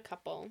 I've got a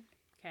couple.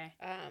 Okay.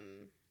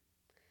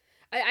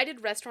 I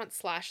did restaurant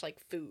 / like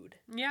food.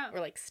 Yeah. Or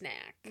like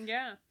snack.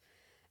 Yeah.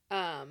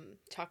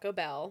 Taco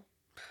Bell.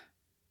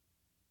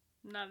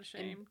 Not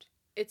ashamed.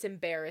 It's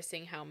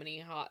embarrassing how many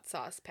hot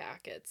sauce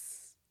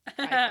packets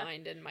I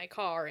find in my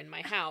car, in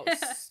my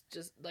house.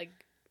 Just like.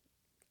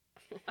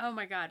 Oh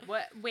my god.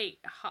 What? Wait.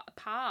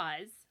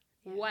 Pause.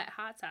 Yeah. What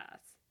hot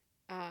sauce?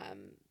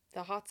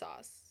 The hot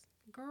sauce.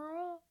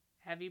 Girl,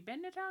 have you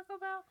been to Taco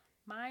Bell?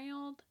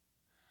 Mild?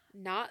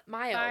 Not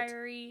mild.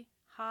 Fiery?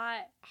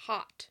 Hot?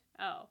 Hot.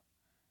 Oh.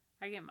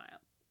 I get mild.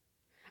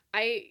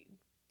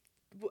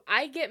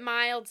 I get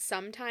mild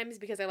sometimes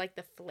because I like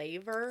the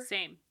flavor.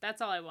 Same.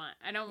 That's all I want.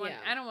 I don't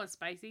want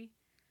spicy.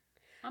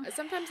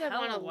 Sometimes I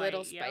want a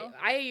little spice.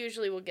 I'll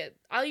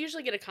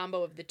usually get a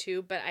combo of the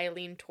two, but I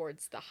lean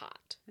towards the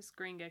hot. This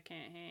gringa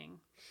can't hang.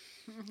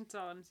 That's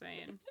all I'm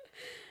saying.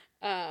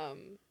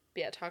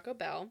 Yeah, Taco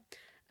Bell.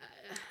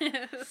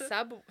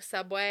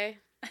 Subway.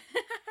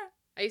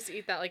 I used to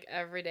eat that like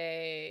every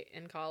day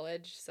in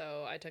college,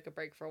 so I took a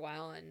break for a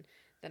while and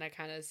then I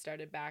kind of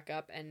started back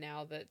up, and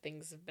now that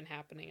things have been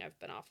happening, I've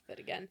been off of it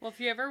again. Well,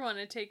 if you ever want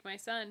to take my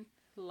son,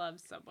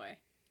 loves Subway.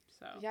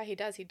 So yeah, he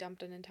does. He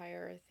dumped an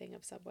entire thing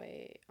of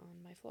Subway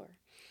on my floor.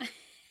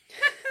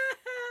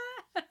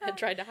 I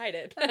tried to hide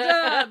it.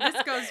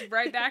 This goes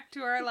right back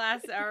to our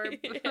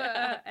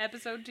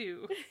episode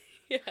 2.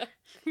 Yeah.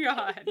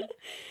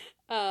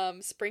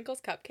 God. Sprinkles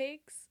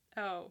cupcakes.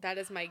 Oh. That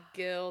is my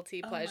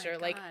guilty pleasure. Oh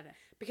my God.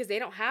 Because they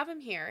don't have them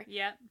here.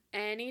 Yep.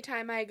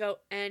 Anytime I go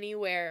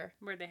anywhere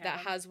where they have that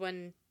them. has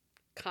one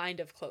kind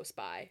of close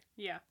by.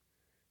 Yeah.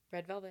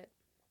 Red Velvet.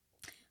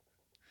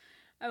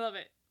 I love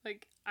it.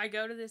 Like, I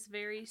go to this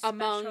very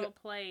special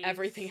place.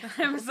 Everything else.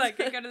 I was like,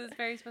 I go to this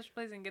very special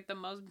place and get the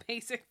most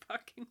basic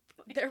fucking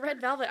place. They're Red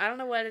Velvet. I don't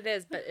know what it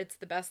is, but it's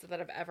the best that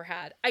I've ever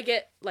had. I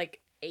get,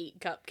 8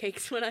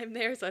 cupcakes when I'm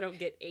there, so I don't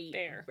get 8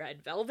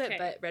 Red Velvet,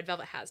 but Red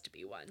Velvet has to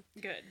be one.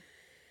 Good.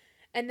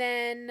 And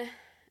then,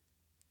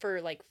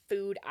 for,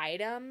 food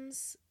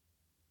items,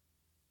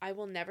 I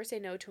will never say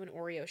no to an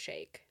Oreo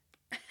shake.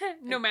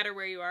 No matter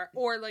where you are.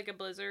 Or, a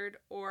Blizzard,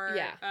 or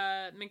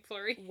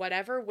McFlurry.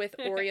 Whatever with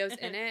Oreos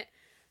in it.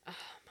 Oh,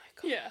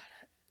 my God.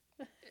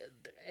 Yeah.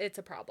 It's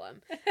a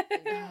problem.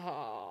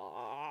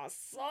 Oh,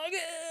 so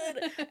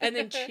good. And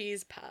then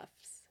cheese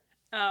puffs.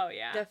 Oh,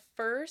 yeah. The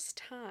first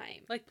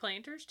time. Like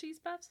Planters cheese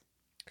puffs?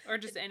 Or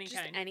just any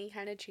Just kind? any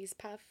kind of cheese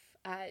puff.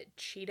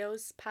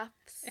 Cheetos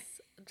puffs.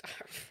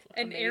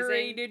 An Amazing.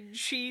 aerated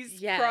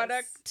cheese Yes,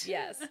 product.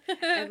 yes.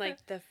 And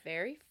like the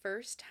very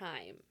first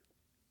time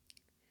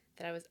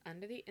that I was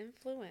under the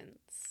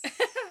influence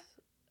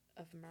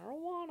of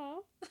marijuana,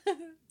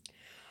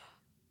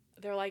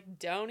 they're like,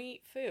 don't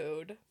eat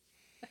food.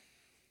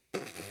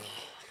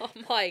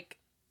 I'm like,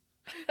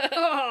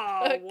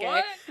 Oh, okay.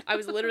 what? I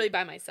was literally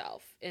by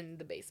myself in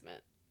the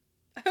basement.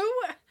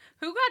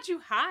 Who got you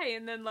high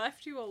and then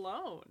left you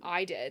alone?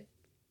 I did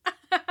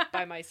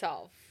by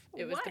myself.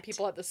 It was the What?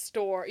 people at the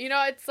store. You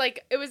know, it's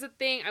like, it was a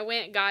thing. I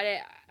went, got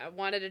it. I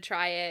wanted to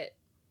try it.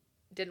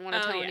 Didn't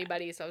want to tell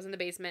anybody. So I was in the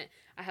basement.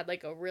 I had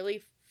like a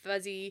really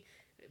fuzzy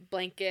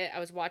blanket. I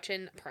was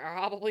watching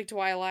probably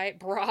Twilight,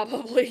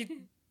 probably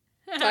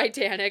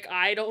Titanic.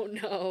 I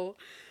don't know.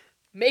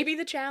 Maybe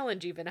The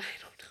Challenge even. I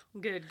don't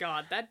know. Good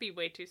God, that'd be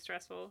way too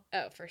stressful.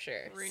 Oh, for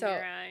sure. Ruin So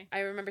your eye. I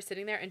remember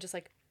sitting there and just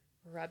like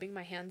rubbing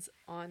my hands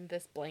on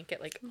this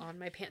blanket, like on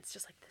my pants,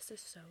 just like, this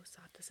is so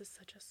soft. This is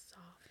such a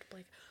soft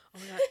blanket. Oh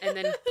my God. And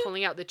then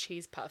pulling out the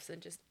cheese puffs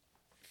and just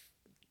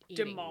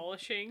eating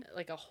Demolishing.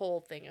 like a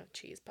whole thing of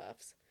cheese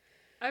puffs.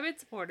 I would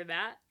support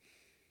that.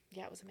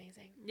 Yeah, it was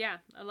amazing. Yeah,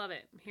 I love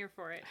it. I'm here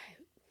for it. I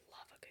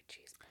love a good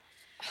cheese puff.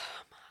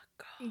 Oh my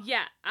God.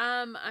 Yeah,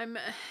 I'm a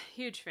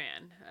huge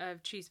fan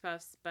of cheese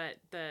puffs, but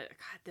the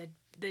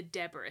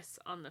debris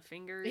on the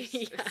fingers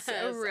is a Yes.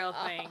 real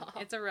thing. Oh.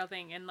 It's a real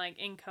thing. And like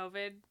in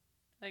COVID,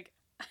 like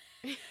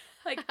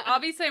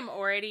obviously I'm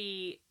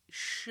already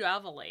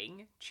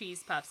shoveling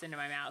cheese puffs into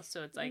my mouth,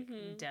 so it's like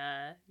Mhm.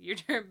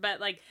 duh. But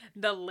like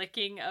the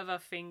licking of a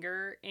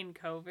finger in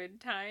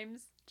COVID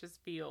times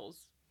just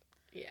feels.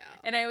 Yeah.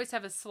 And I always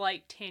have a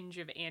slight tinge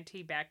of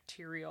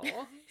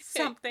antibacterial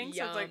something.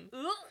 So it's like,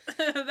 Yum.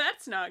 ugh,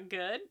 that's not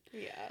good.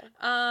 Yeah.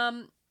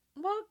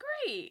 Well,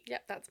 great.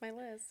 Yep, that's my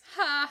list.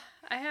 Ha,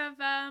 I have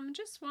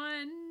just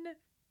one.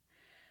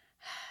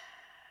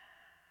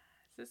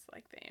 Is this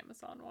like the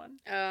Amazon one?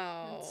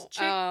 Oh. It's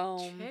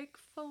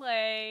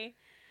Chick-fil-A.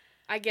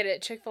 I get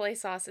it. Chick-fil-A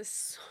sauce is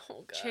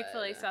so good.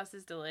 Chick-fil-A sauce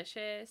is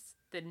delicious.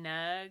 The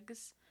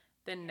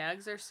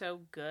nugs are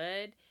so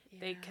good.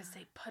 Because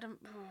they put them,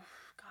 oh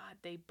God,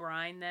 they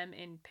brine them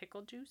in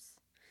pickle juice.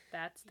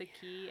 That's the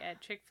key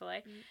at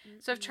Chick-fil-A.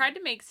 So I've tried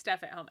to make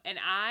stuff at home, and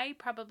I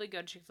probably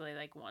go to Chick-fil-A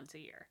like once a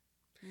year.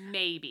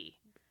 Maybe.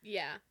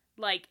 Yeah.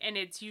 Like, and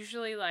it's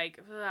usually like,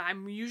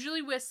 I'm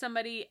usually with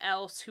somebody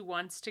else who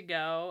wants to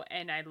go,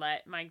 and I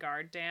let my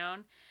guard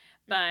down.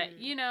 But,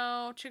 you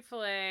know,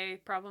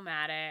 Chick-fil-A,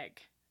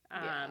 problematic.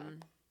 Yeah.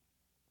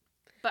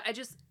 But I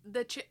just,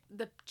 the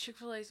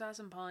Chick-fil-A sauce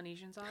and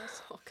Polynesian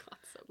sauce. Oh God,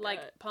 so good.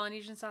 Like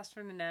Polynesian sauce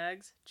for the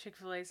nugs,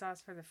 Chick-fil-A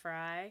sauce for the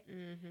fry.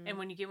 Mm-hmm. And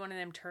when you get one of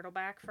them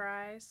turtleback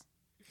fries,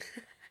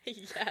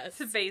 Yes.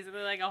 it's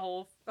basically like a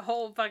whole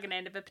fucking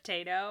end of a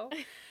potato.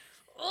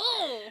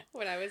 Oh!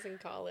 When I was in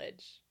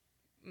college,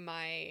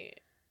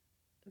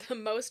 the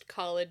most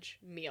college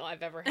meal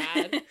I've ever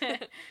had, and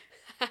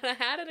I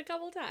had it a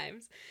couple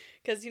times,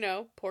 because, you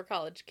know, poor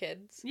college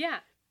kids. Yeah.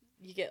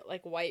 You get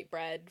like white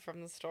bread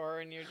from the store,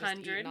 and you're just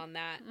 100. eating on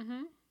that.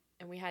 Mm-hmm.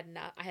 And I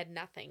had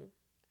nothing.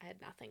 I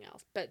had nothing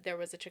else. But there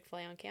was a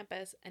Chick-fil-A on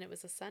campus, and it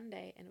was a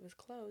Sunday, and it was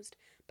closed.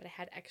 But I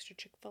had extra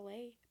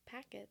Chick-fil-A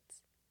packets.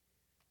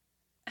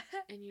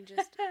 And you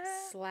just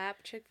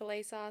slap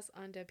Chick-fil-A sauce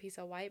onto a piece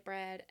of white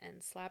bread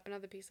and slap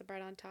another piece of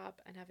bread on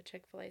top and have a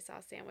Chick-fil-A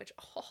sauce sandwich.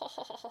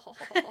 Oh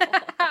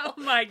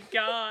my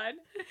God.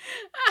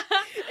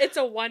 It's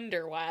a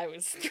wonder why I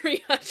was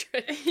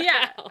 300 pounds.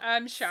 Yeah,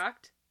 I'm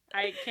shocked.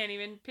 I can't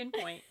even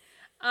pinpoint.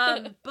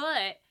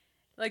 But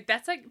like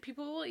that's like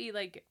people will eat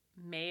like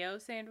mayo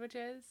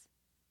sandwiches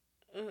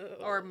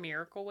or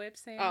Miracle Whip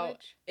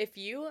sandwich. If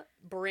you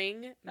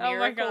bring Oh my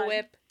Miracle God.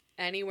 Whip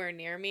anywhere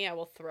near me, I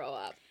will throw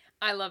up.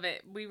 I love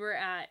it. We were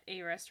at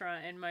a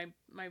restaurant and my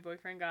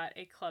boyfriend got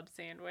a club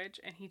sandwich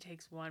and he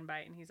takes one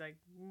bite and he's like,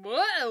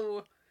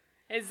 "Whoa,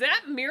 is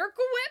that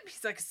Miracle Whip?"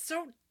 He's like,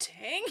 "So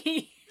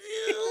tangy."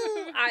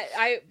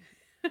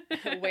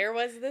 Where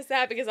was this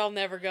at? Because I'll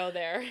never go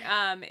there.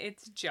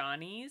 It's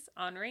Johnny's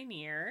on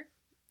Rainier.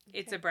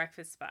 It's a Okay.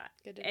 breakfast spot.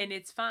 Good to And know.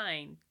 it's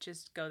fine.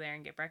 Just go there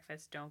and get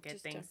breakfast. Don't get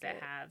Just things don't that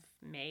get- have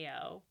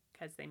mayo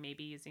because they may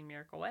be using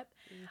Miracle Whip.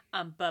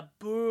 Mm. But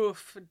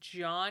boof,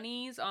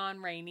 Johnny's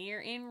on Rainier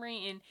in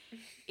Renton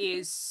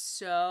is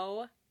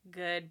so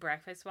good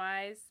breakfast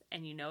wise,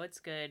 and you know it's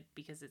good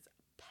because it's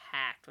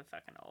packed with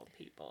fucking old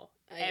people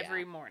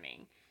every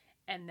morning.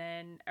 And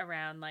then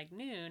around like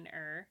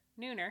nooner,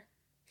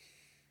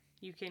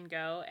 you can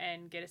go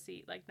and get a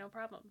seat like no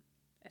problem.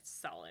 It's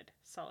solid.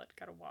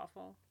 Got a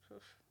waffle.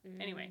 Oof.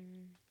 Anyway.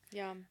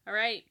 Yum. All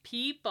right,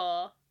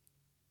 people.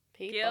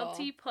 People.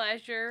 Guilty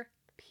pleasure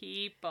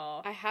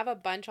people. I have a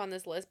bunch on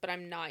this list, but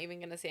I'm not even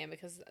gonna say them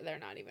because they're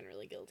not even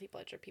really guilty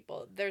pleasure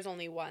people. There's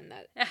only one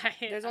that.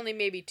 There's only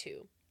maybe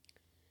two.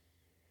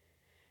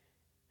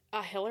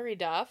 Hillary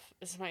Duff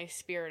is my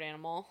spirit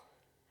animal.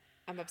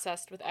 I'm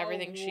obsessed with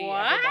everything she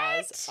ever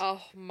does. What?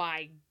 Oh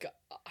my God.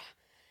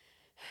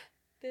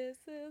 This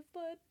is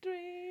the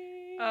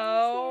dream.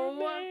 Oh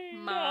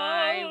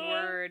my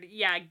word.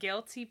 Yeah,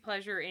 guilty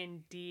pleasure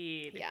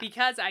indeed. Yeah.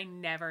 Because I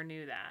never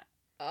knew that.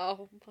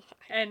 Oh my.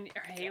 And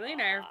Haley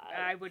and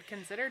I would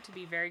consider to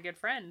be very good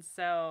friends,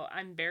 so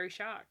I'm very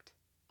shocked.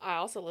 I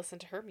also listen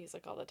to her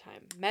music all the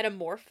time.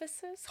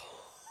 Metamorphosis.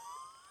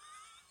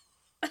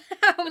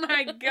 Oh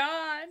my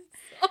god.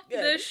 So The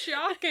good.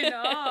 shock and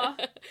awe.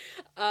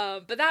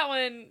 But that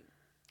one,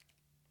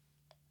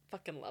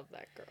 fucking love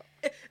that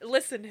girl.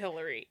 Listen,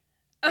 Hillary.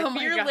 Oh if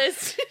my you're god.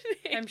 listening,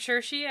 I'm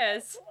sure she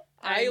is.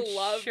 I I'm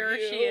love sure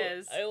you. she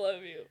is. I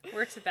love you.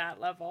 We're to that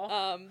level.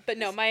 But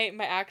no, my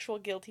actual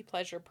guilty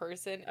pleasure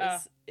person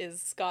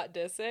is Scott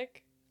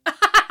Disick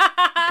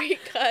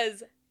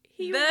because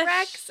he The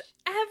wrecks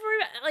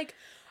like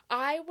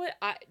I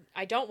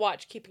don't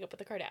watch Keeping Up with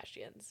the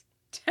Kardashians,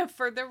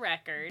 For the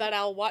record. but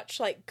I'll watch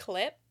like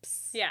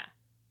clips Yeah.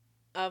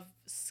 of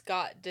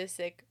Scott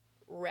Disick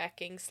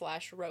wrecking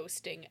 /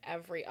 roasting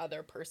every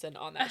other person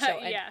on that show.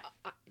 And Yeah.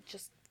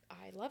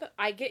 I love it.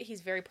 I get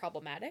he's very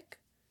problematic,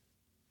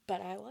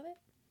 but I love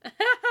it.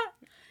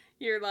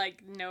 You're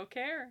like, no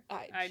care.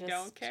 I just-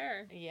 don't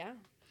care. Yeah.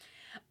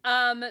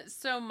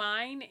 So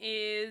mine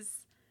is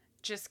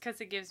just because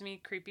it gives me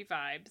creepy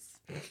vibes.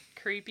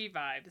 Creepy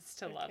vibes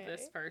to love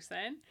this Okay.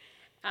 person.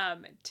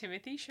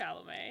 Timothy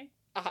Chalamet.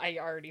 I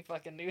already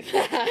fucking knew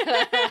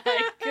that.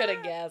 I could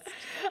have guessed.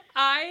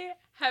 I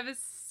have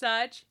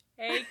such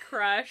a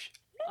crush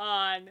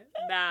on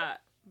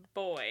that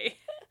boy.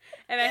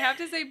 And I have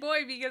to say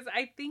boy because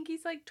I think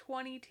he's like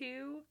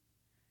 22,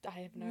 I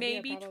have no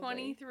maybe idea,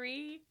 probably.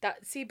 23.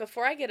 See,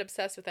 before I get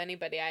obsessed with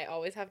anybody, I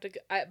always have to.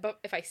 But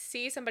if I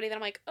see somebody that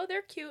I'm like, oh,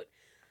 they're cute,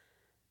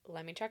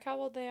 let me check how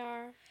old they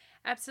are.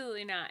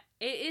 Absolutely not.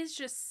 It is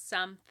just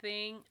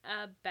something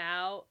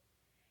about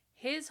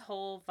his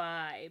whole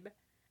vibe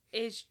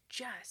is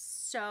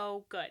just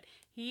so good.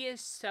 He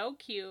is so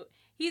cute.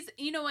 He's,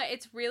 you know what?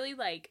 It's really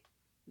like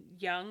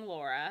young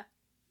Laura.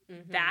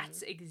 Mm-hmm.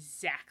 That's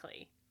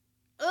exactly.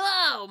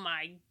 Oh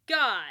my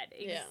god.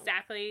 Yeah.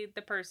 Exactly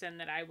the person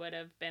that I would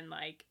have been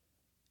like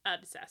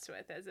obsessed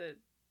with as a,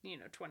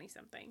 20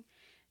 something.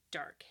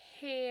 Dark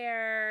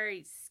hair,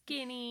 he's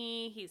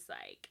skinny, he's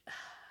like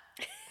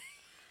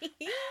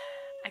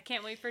I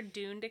can't wait for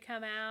Dune to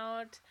come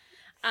out.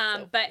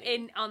 So But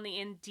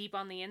funny. deep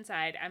on the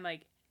inside, I'm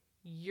like,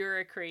 you're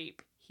a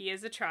creep. He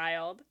is a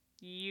child.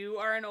 You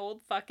are an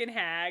old fucking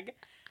hag.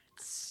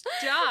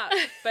 Stop.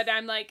 But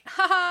I'm like,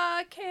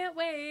 haha, can't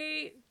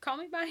wait. Call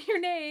me by your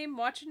name.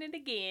 Watching it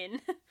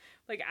again.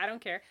 Like, I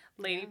don't care.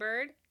 Lady Yeah.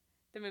 Bird.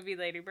 The movie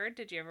Lady Bird.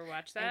 Did you ever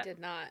watch that? I did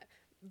not,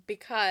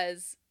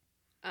 because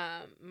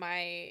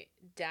my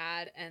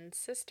dad and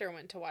sister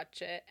went to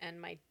watch it,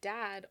 and my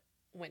dad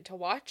went to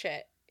watch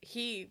it.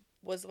 He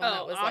was the one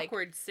that was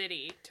awkward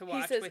city to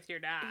watch says- with your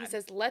dad. he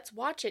says, let's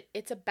watch it.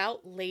 It's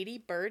about Lady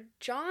Bird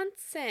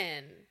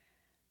Johnson.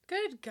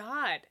 Good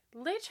God.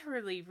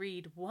 Literally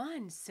read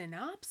one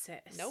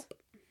synopsis. Nope.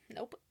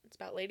 It's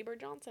about Lady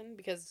Bird Johnson,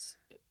 because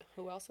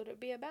who else would it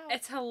be about?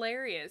 It's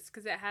hilarious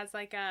because it has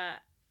like a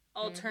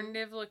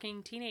alternative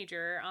looking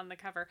teenager on the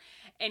cover.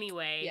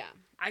 Anyway, Yeah.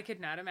 I could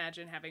not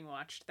imagine having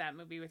watched that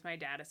movie with my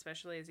dad,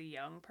 especially as a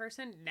young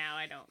person. Now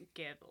I don't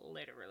give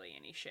literally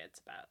any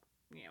shits about,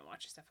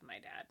 watching stuff with my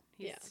dad.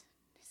 He's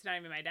not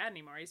even my dad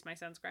anymore. He's my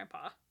son's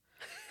grandpa.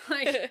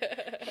 Like,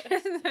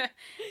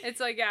 it's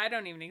like, yeah, I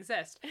don't even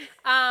exist.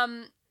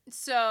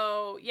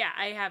 So yeah,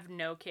 I have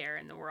no care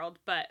in the world,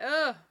 but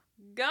oh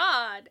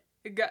God,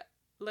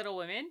 Little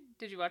Women.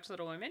 Did you watch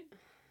Little Women?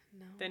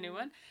 No. The new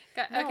one?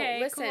 No, Okay,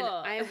 listen, cool.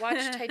 I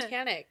watched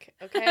Titanic,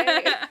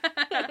 okay?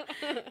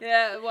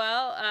 Yeah,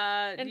 well,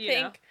 And you know.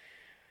 think,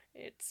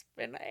 it's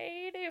been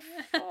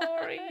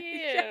 84 years.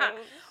 Yeah.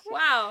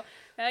 Wow.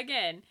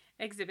 Again,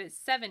 Exhibit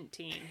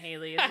 17,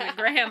 Haley is my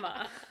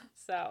grandma.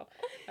 So,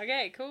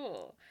 okay,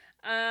 cool.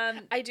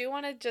 I do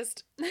want to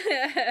just,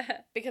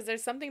 because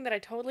there's something that I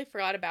totally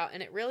forgot about,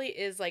 and it really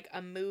is like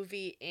a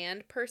movie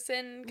and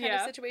person kind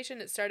of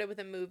situation. It started with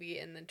a movie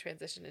and then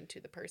transitioned into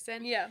the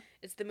person. Yeah.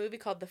 It's the movie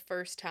called The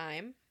First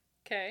Time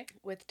Okay.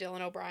 with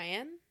Dylan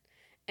O'Brien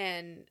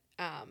and,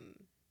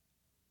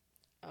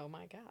 oh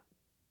my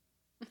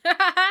God,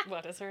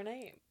 what is her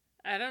name?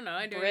 I don't know.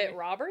 I don't Britt even-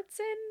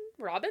 Robertson,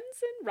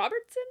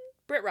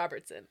 Britt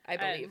Robertson, I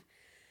believe.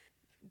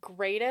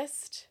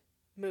 Greatest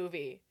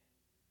movie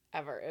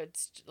ever.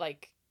 It's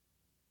like,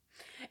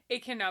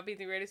 It cannot be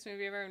the greatest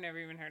movie ever. I've never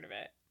even heard of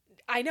it.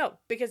 I know,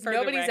 because For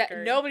the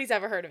record. nobody's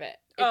ever heard of it.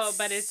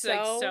 But it's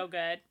like so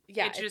good.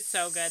 Yeah, It's just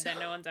so good that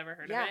no one's ever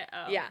heard yeah, of it.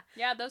 Oh. yeah.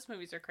 Yeah, those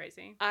movies are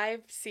crazy.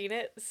 I've seen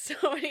it so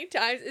many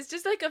times. It's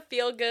just like a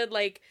feel good,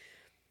 like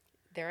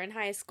they're in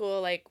high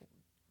school, like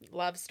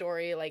love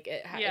story. Like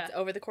it's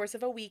over the course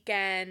of a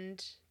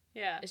weekend.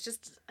 Yeah. It's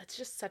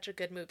just such a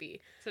good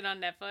movie. Is it on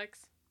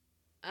Netflix?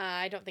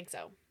 I don't think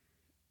so.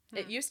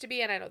 It Hmm. used to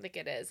be, and I don't think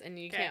it is, and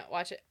you Okay. can't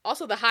watch it.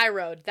 Also, The High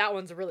Road, that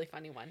one's a really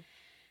funny one.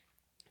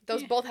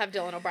 Those Yeah. both have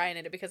Dylan O'Brien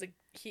in it because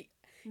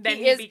Then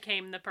he he is-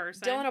 became the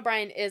person. Dylan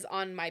O'Brien is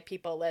on my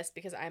people list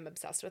because I'm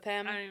obsessed with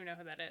him. I don't even know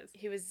who that is.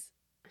 He was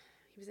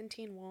was in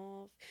Teen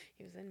Wolf.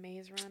 He was in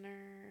Maze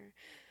Runner.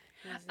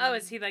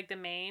 Is he like the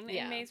main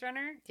in Maze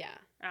Runner? Yeah.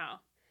 Oh.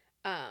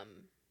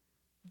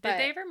 But Did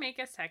they ever make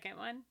a second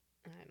one?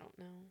 I don't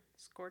know.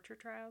 Scorcher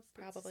Trials?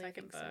 That's Probably. the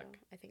second book. So.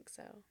 I think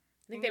so.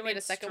 I think they made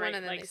a second one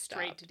and then they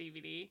stopped. Straight to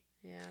DVD.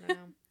 Yeah, I don't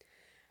know.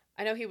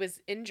 I know he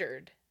was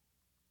injured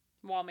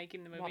while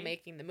making the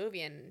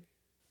movie. And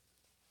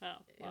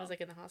it was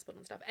like in the hospital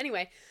and stuff.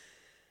 Anyway,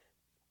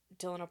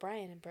 Dylan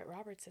O'Brien and Britt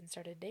Robertson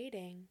started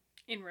dating.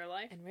 In real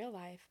life? In real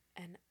life.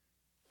 And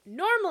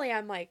normally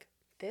I'm like,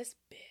 this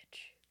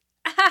bitch.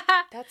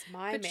 That's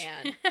my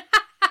man.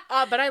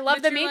 But I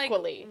love them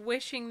equally. Like,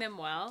 wishing them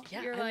well.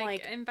 Yeah, you're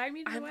like, invite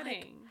me to the wedding.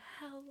 Like,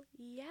 hell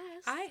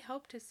yes. I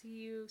hope to see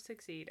you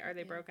succeed. Are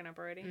they broken up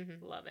already?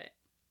 Mm-hmm. Love it.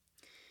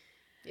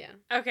 Yeah.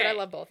 Okay. But I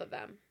love both of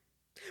them.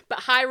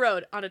 But High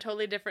Road, on a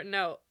totally different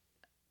note,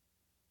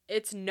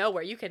 it's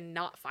nowhere. You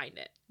cannot find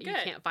it. Good. You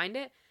can't find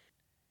it.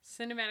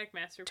 Cinematic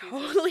masterpiece.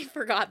 Totally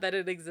forgot that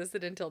it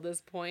existed until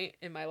this point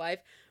in my life.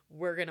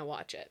 We're going to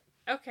watch it.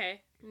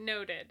 Okay.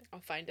 Noted.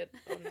 I'll find it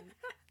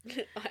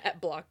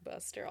at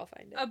Blockbuster. I'll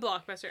find it. A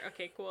Blockbuster.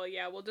 Okay, cool.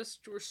 Yeah, we'll just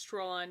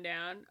stroll on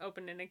down,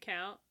 open an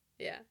account.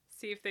 Yeah.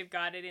 See if they've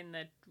got it in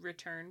the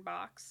return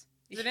box.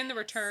 Is it in the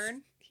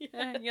return?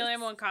 Yes. You only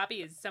have one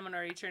copy. Is someone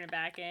already turned it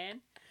back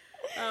in?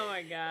 Oh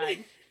my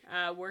god.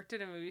 Worked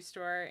at a movie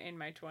store in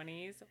my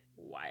 20s.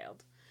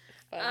 Wild.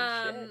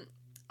 Fun shit.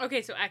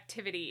 Okay, so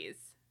activities.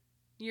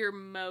 Your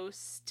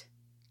most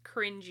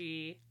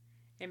cringy,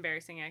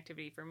 embarrassing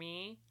activity for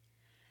me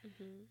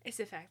is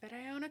the fact that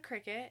I own a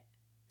Cricut.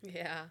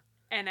 Yeah.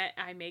 And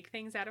I make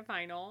things out of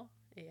vinyl.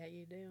 Yeah,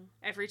 you do.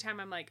 Every time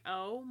I'm like,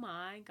 oh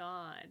my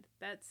god,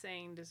 that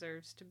saying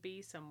deserves to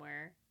be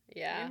somewhere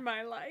in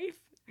my life.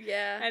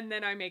 Yeah. And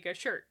then I make a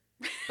shirt.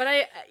 But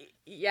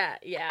yeah.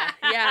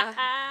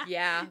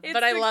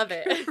 But I love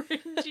it.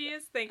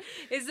 Cringiest thing.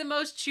 It's the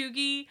most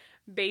chuggy,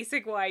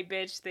 basic white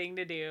bitch thing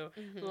to do.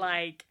 Mm-hmm.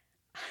 Like,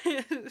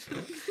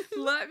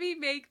 let me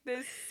make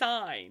this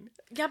sign.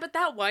 Yeah, but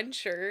that one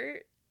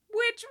shirt.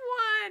 Which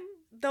one?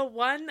 The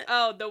one.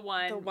 Oh, the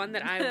one. The one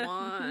that I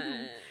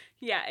want.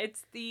 Yeah,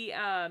 it's the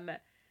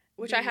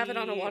which I have it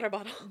on a water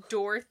bottle.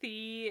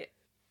 Dorothy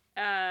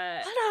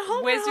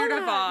hold Wizard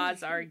on. of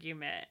Oz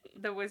argument.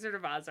 The Wizard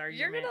of Oz argument.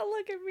 You're gonna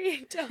look at me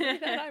and tell me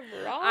that I'm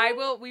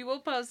wrong. We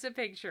will post a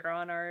picture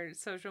on our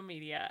social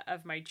media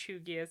of my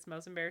chuggiest,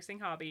 most embarrassing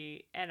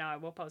hobby, and I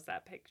will post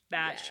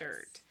that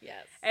shirt.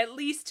 Yes. At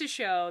least to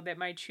show that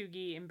my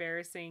chuggy,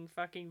 embarrassing,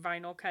 fucking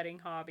vinyl cutting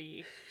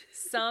hobby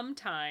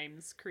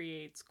sometimes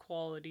creates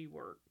quality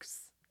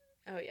works.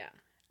 Oh yeah.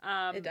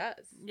 It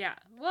does. Yeah.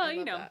 Well,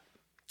 you know, that.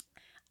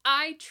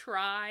 I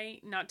try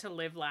not to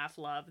live, laugh,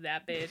 love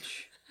that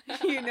bitch.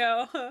 You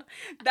know,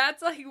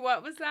 that's like,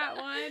 what was that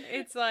one?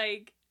 It's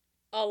like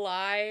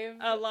alive.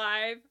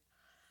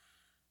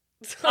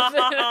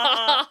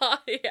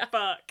 Yeah.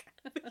 Fuck.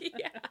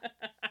 Yeah.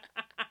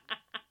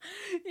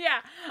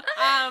 Yeah.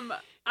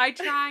 I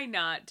try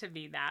not to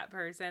be that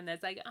person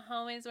that's like,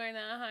 always where the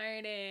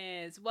heart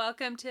is.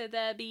 Welcome to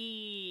the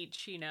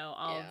beach. You know,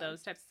 all of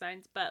those types of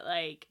signs. But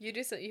like, you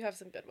have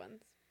some good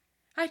ones.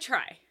 I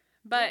try.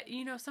 But,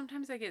 you know,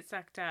 sometimes I get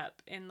sucked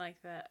up in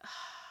like the,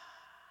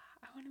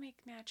 I want to make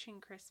matching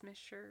Christmas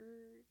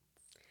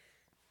shirts.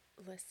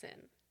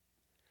 Listen,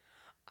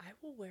 I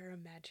will wear a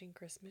matching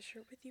Christmas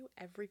shirt with you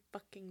every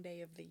fucking day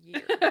of the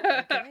year.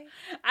 Okay?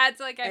 That's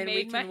like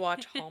we can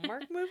watch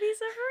Hallmark movies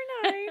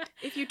every night.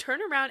 If you turn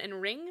around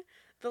and ring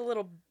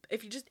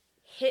if you just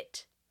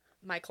hit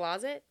my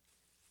closet,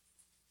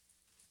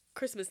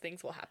 Christmas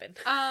things will happen.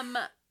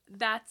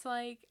 That's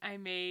like, I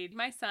made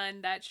my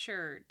son that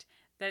shirt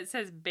that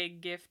says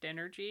Big Gift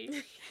Energy.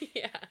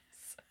 Yes.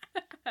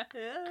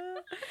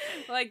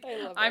 Like,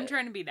 I'm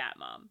trying to be that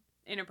mom.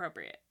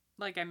 Inappropriate.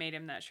 Like, I made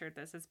him that shirt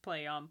that says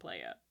Play On,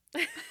 Play Up.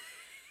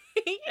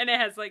 And it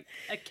has, like,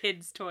 a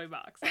kid's toy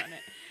box on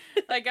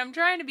it. Like, I'm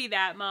trying to be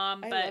that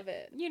mom, but, I love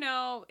it. You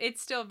know,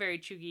 it's still very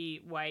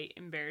chuggy, white,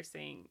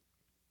 embarrassing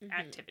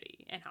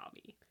activity and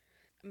hobby.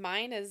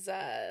 Mine is,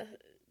 I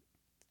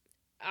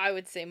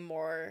would say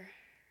more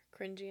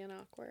cringy and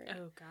awkward.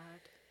 Oh,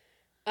 God.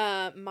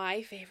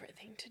 My favorite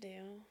thing to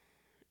do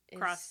is...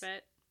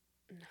 CrossFit?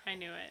 No. I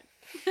knew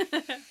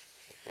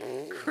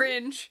it.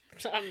 Cringe.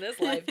 On this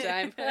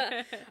lifetime.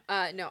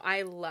 No,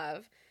 I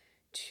love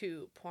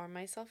to pour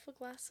myself a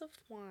glass of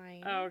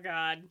wine. Oh,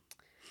 God.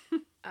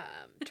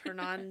 Turn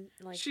on,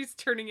 like... She's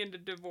turning into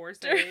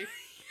divorcee,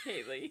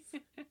 Haley.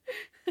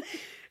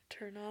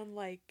 Turn on,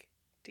 like,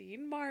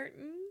 Dean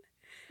Martin.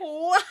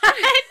 What?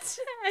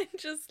 And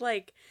just,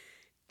 like...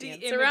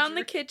 dance around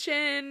the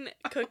kitchen,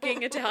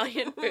 cooking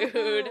Italian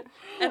food,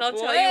 and I'll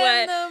tell you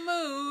what. When the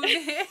moon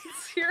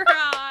hits your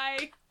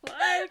eye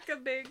like a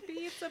big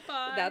pizza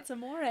pie. That's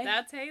amore.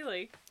 That's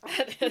Haley.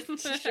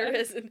 She sure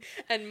is.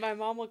 And my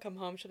mom will come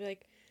home. She'll be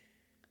like,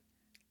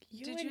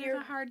 Did you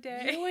have a hard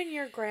day? You and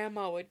your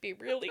grandma would be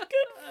really good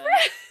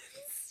friends.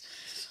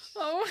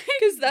 Oh my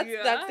Because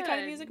that's the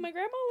kind of music my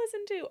grandma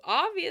listened to,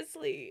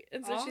 obviously.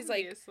 And so she's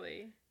like,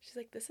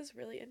 this is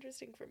really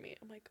interesting for me.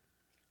 I'm like,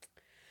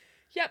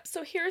 Yep,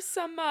 so here's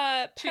some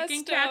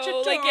Chicken pesto.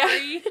 cacciatore.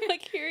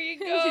 Like here you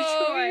go.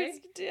 Enjoy. Here's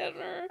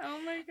dinner. Oh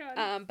my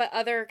god. But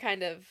other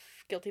kind of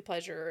guilty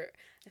pleasure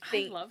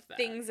I love that.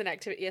 things and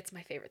activity. It's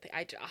my favorite thing.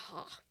 I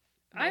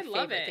my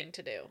love favorite it. thing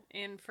to do.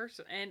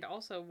 And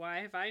also, why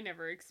have I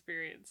never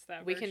experienced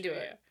that? We can do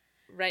it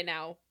right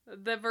now.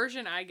 The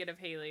version I get of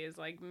Haley is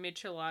like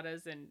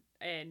micheladas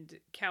and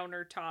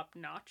countertop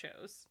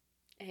nachos.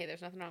 Hey,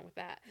 there's nothing wrong with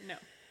that. No.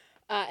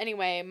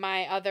 Anyway,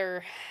 my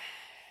other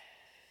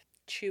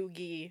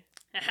chuggy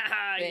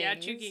Yeah,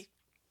 things chuggy.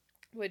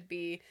 would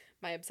be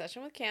my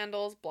obsession with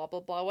candles, blah, blah,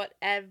 blah,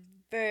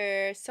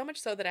 whatever. So much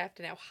so that I have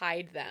to now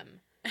hide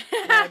them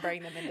when I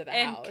bring them into the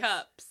and house.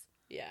 cups.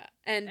 Yeah.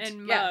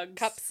 And mugs.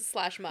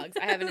 cups/mugs.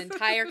 I have an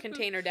entire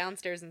container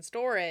downstairs in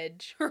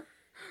storage.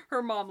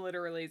 Her mom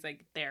literally is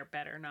like, there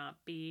better not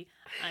be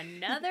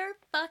another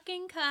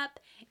fucking cup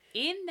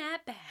in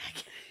that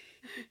bag.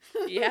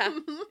 Yeah,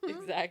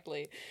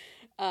 exactly.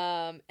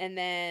 And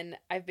then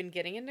I've been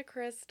getting into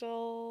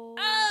crystals.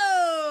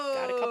 Oh!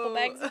 Got a couple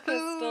bags of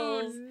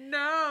crystals. Oh,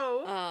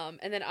 no.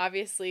 And then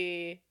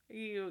obviously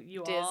You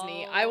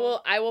Disney.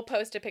 all... I will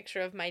post a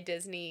picture of my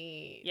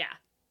Disney. Yeah.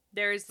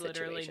 There's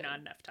literally situation. not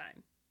enough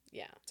time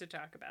Yeah. to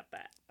talk about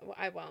that. Well,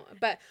 I won't.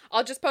 But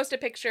I'll just post a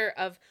picture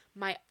of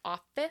my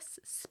office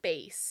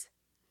space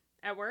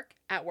At work?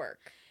 at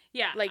work.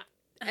 Yeah. Like,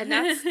 and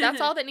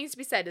that's all that needs to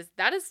be said.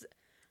 That is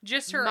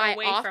just her my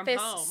away from office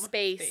home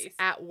space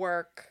at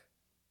work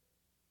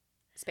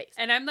space.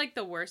 And I'm like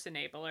the worst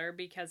enabler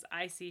because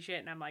I see shit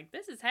and I'm like,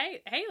 this is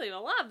Haley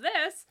will love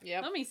this.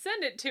 Yep. Let me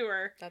send it to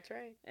her. That's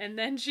right. And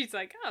then she's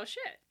like, oh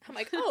shit. I'm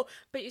like, oh,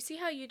 but you see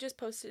how you just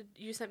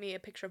you sent me a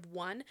picture of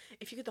one?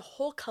 If you get the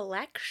whole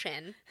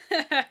collection.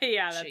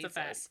 Yeah, that's Jesus. a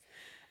fact.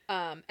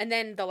 And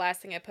then the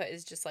last thing I put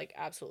is just like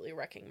absolutely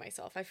wrecking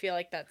myself. I feel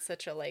like that's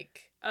such a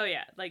like. Oh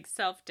yeah, like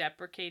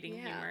self-deprecating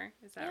humor.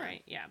 Is that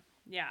right? Yeah.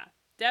 Yeah.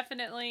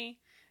 Definitely.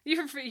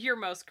 Your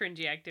most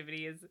cringy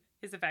activity is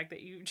the fact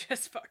that you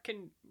just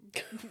fucking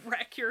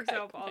wreck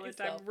yourself all the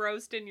time,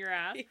 roasting your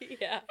ass.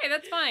 Yeah. Hey,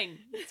 that's fine.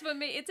 It's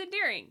it's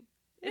endearing.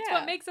 It's Yeah.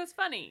 what makes us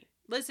funny.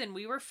 Listen,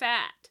 we were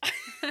fat.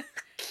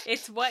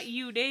 It's what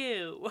you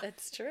do.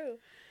 That's true.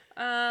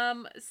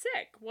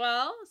 Sick.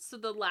 Well, so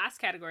the last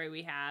category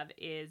we have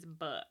is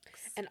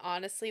books. And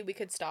honestly, we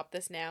could stop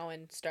this now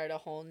and start a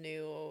whole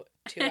new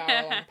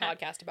 2-hour-long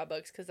podcast about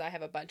books because I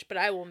have a bunch, but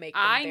I will make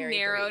them I very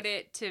narrowed brief.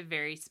 it to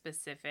very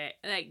specific,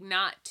 like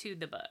not to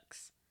the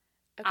books.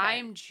 Okay.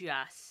 I'm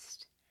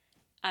just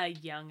a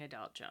young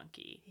adult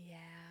junkie. Yeah.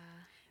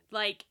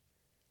 Like,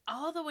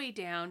 all the way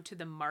down to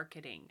the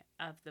marketing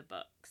of the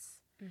books.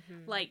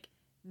 Mm-hmm. Like,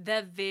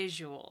 the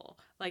visual.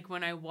 Like,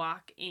 when I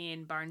walk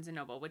in Barnes &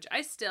 Noble, which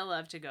I still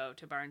love to go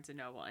to Barnes &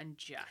 Noble and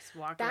just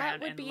walk around That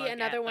and would be look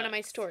another at one of my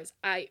books. stores.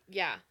 I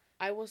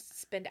will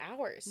spend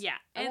hours. Yeah,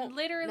 I and won't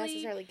literally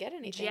necessarily get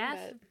anything. Jeff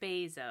But...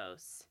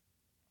 Bezos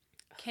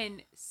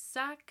can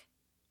suck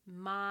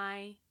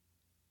my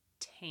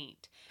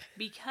taint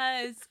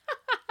because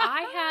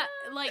I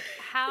have like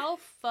how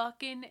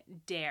fucking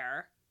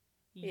dare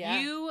Yeah.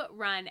 you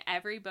run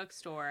every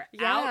bookstore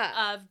Yeah.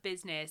 out of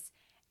business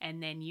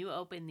and then you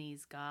open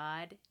these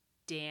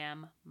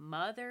goddamn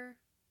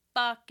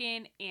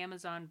motherfucking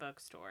Amazon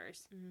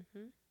bookstores.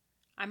 Mm-hmm.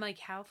 I'm like,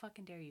 how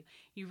fucking dare you?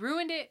 You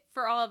ruined it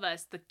for all of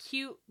us. The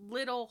cute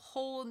little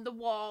hole in the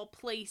wall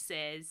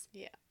places.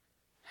 Yeah.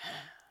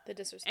 The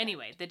disrespect.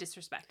 Anyway, the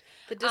disrespect.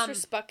 The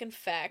disrespect in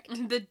fact.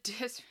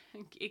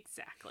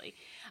 Exactly.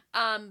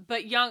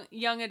 But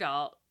young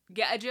adult,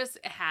 it just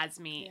has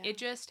me. Yeah. It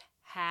just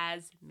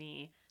has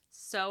me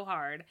so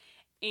hard.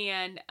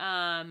 And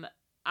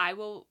I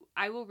will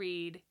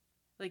read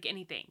like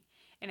anything.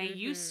 And I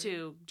used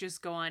to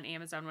just go on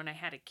Amazon when I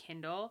had a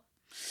Kindle.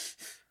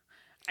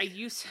 I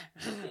used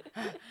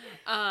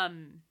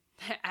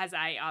as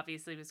I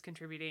obviously was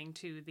contributing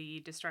to the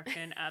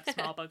destruction of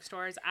small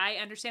bookstores. I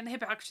understand the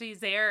hypocrisy is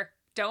there.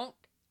 Don't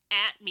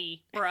at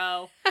me,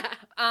 bro.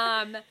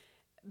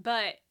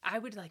 But I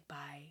would like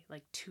buy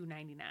like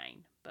 $2.99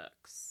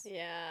 books.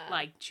 Yeah.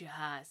 Like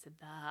just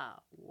the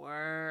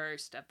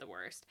worst of the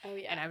worst. Oh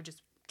yeah. And I would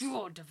just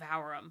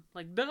devour them.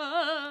 Like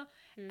duh.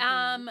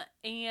 Mhm.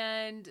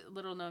 And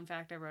little known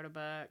fact, I wrote a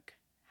book.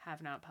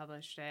 Have not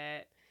published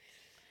it.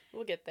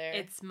 We'll get there.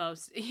 It's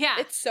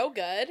It's so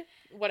good.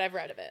 What I've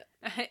read of it.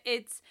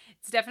 it's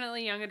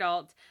definitely young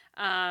adult.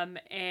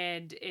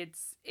 And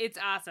it's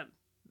awesome.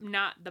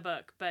 Not the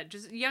book, but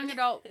just young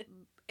adult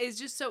is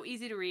just so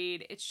easy to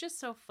read. It's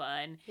just so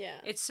fun. Yeah.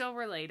 It's so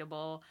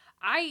relatable.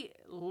 I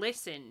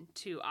listen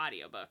to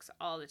audiobooks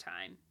all the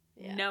time.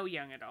 Yeah. No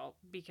young adult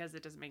because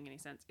it doesn't make any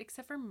sense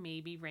except for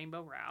maybe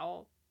Rainbow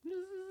Rowell.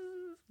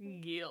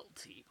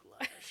 Guilty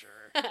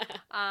pleasure.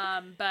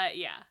 But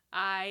yeah,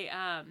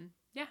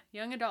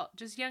 young adult,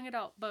 just young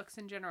adult books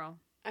in general.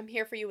 I'm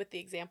here for you with the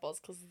examples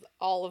because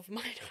all of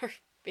mine are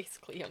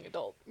basically young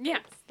adult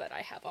books that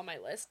I have on my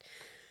list.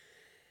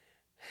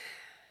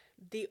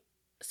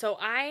 So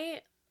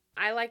I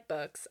like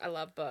books. I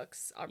love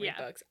books. I'll read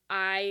books.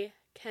 I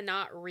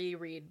cannot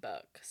reread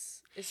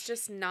books. It's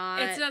just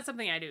not. It's not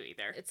something I do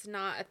either. It's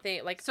not a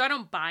thing. Like, so I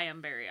don't buy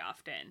them very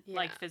often, Yeah.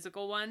 like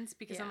physical ones,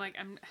 because Yeah. I'm like,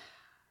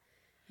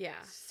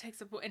 yeah, it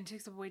takes up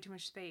way too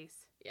much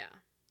space. yeah.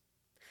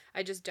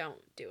 I just don't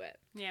do it.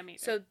 Yeah, me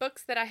either. So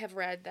books that I have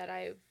read that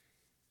I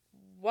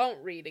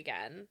won't read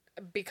again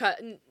because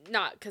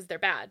not because they're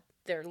bad.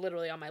 They're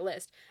literally on my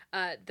list.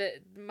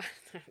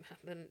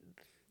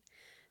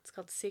 It's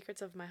called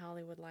Secrets of My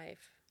Hollywood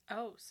Life.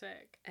 Oh,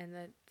 sick. And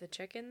the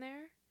chick in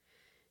there,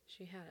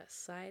 she had a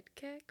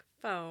sidekick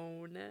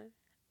phone.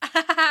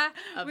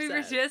 We were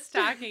Obsessed. just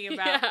talking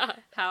about Yeah.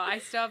 how I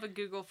still have a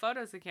Google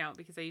Photos account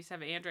because I used to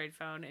have an Android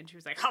phone, and she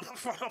was like,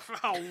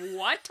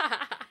 what?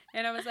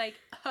 And I was like,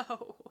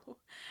 oh.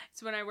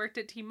 It's when I worked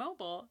at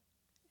T-Mobile,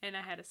 and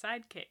I had a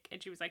sidekick,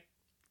 and she was like,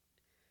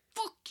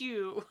 fuck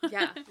you.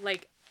 Yeah,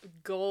 like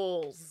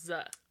goals.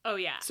 Oh,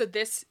 yeah. So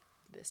this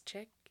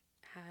chick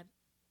had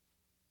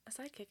a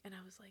sidekick, and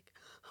I was like,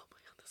 oh my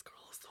god, this girl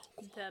is so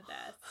cool. The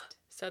best.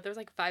 So there's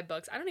like 5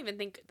 books. I don't even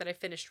think that I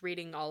finished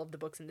reading all of the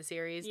books in the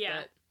series.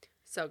 Yeah. But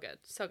so good.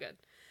 So good.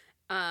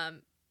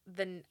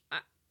 Then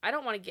I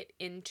don't want to get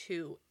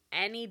into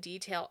any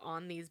detail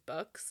on these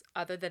books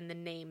other than the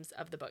names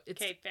of the book.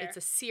 Okay, fair. It's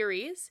a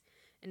series,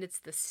 and it's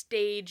the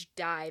Stage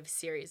Dive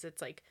series.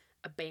 It's like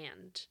a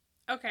band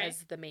Okay.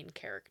 as the main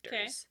characters.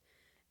 Okay.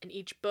 And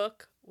each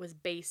book was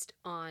based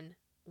on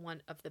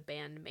one of the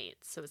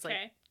bandmates. So it's like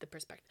Okay. the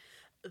perspective.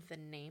 The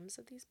names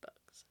of these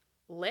books: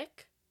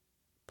 Lick,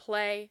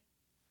 Play,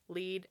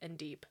 Lead, and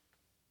Deep.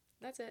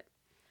 That's it.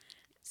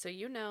 So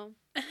you know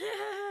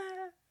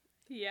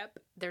Yep.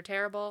 they're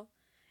terrible.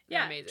 They're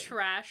Yeah. amazing.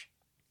 Trash.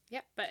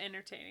 Yep. But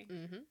entertaining.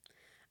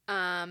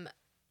 Mm-hmm.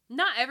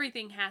 Not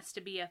everything has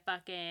to be a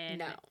fucking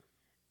No.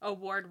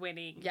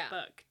 award-winning Yeah.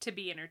 book to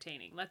be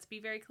entertaining. Let's be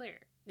very clear.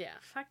 Yeah.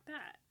 Fuck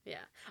that.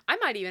 Yeah. I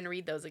might even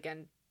read those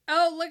again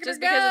Oh, look at just her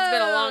because it's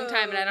been a long go!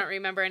 time and I don't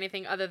remember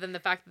anything other than the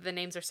fact that the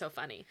names are so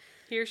funny.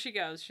 Here she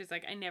goes. She's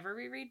like, I never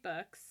reread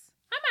books.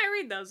 I might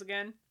read those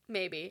again.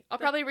 Maybe. I'll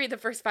probably read the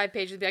first 5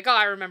 pages and be like, oh,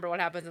 I remember what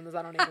happens in this.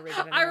 I don't need to read it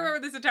anymore. I remember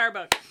this entire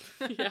book.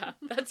 Yeah,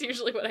 that's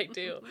usually what I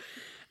do.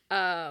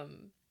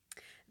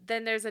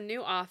 Then there's a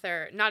new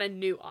author, not a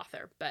new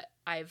author, but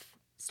I've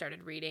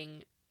started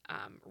reading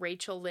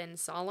Rachel Lynn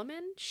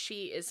Solomon.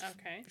 She is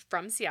Okay.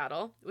 from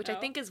Seattle, which I Oh.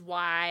 think is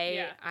why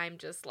Yeah. I'm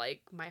just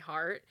like my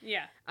heart.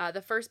 Yeah.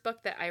 The first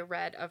book that I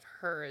read of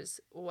hers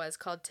was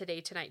called Today,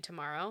 Tonight,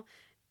 Tomorrow.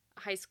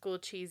 High school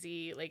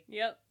cheesy, like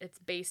Yep. it's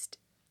based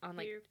on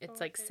like Beautiful.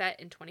 it's like set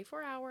in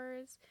 24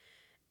 hours,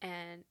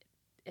 and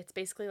it's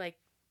basically like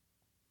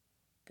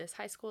this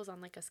high school is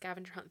on like a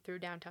scavenger hunt through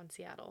downtown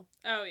Seattle.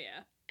 Oh,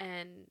 yeah.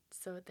 And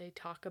so they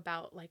talk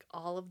about like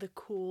all of the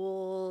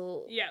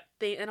cool Yep.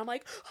 things, and I'm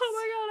like, oh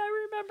my god, I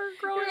remember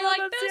growing You're up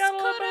like, in this Seattle.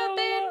 could blah, have blah,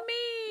 been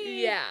blah."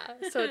 me.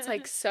 Yeah, so it's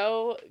like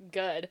so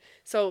good.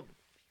 So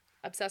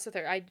obsessed with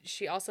her.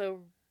 She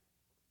also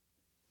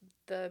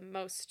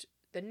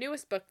the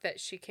newest book that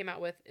she came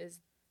out with is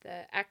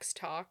the X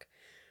Talk,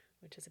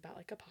 which is about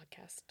like a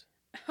podcast.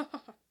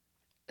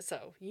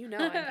 So you know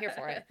I'm here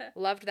for it.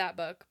 Loved that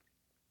book.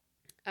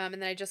 And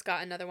then I just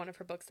got another one of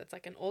her books that's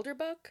like an older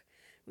book.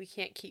 We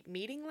Can't Keep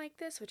Meeting Like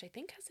This, which I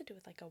think has to do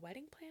with like a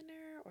wedding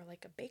planner or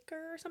like a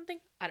baker or something.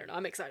 I don't know.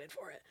 I'm excited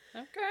for it.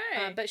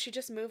 Okay. But she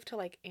just moved to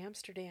like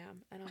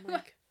Amsterdam, and I'm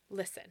like,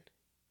 listen,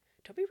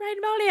 don't be writing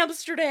about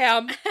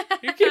Amsterdam.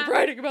 You keep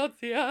writing about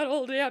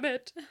Seattle, damn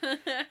it.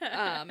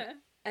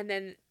 And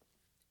then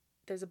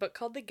there's a book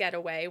called The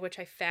Getaway, which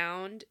I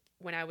found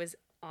when I was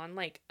on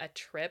like a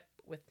trip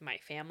with my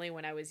family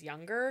when I was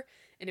younger,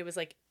 and it was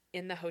like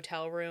in the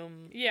hotel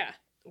room, Yeah.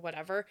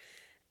 whatever.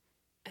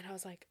 And I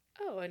was like,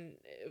 oh, and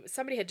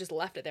somebody had just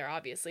left it there,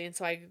 obviously. And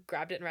so I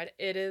grabbed it and read it.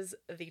 It is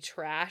the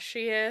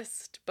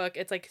trashiest book.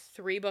 It's like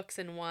 3 books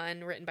in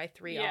one, written by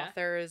 3 Yeah.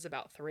 authors,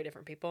 about 3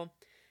 different people.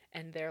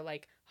 And they're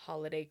like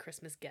holiday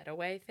Christmas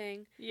getaway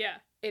thing. Yeah.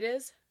 It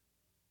is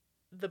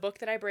the book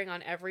that I bring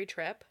on every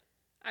trip.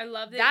 I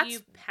love that That's- you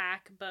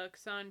pack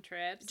books on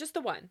trips. Just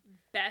the one.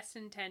 Best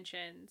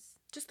intentions.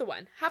 Just the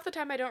one. Half the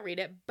time I don't read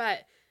it,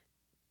 but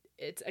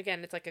it's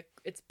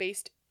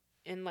based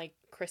in like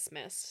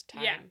Christmas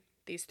time. Yeah.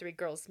 These 3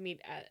 girls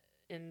meet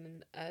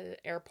in an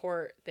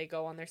airport. They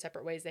go on their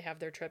separate ways. They have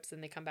their trips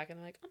and they come back and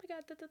they're like, oh my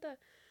god, da, da, da.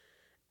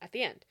 At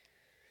the end,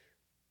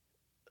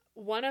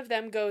 one of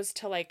them goes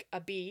to like a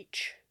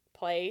beach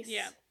place.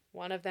 Yeah.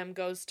 One of them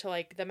goes to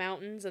like the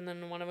mountains, and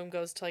then one of them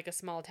goes to like a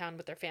small town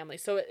with their family.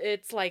 So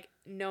it's like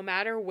no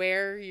matter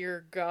where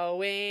you're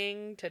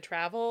going to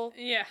travel,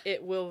 Yeah.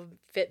 it will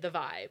fit the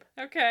vibe.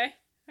 Okay.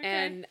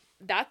 And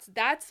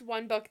that's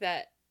one book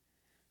that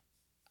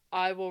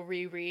I will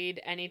reread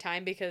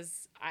anytime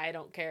because I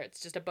don't care.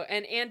 It's just a book.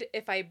 And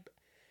if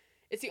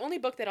it's the only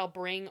book that I'll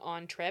bring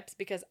on trips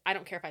because I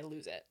don't care if I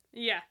lose it.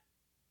 Yeah.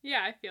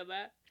 Yeah, I feel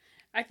that.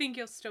 I think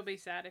you'll still be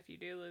sad if you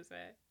do lose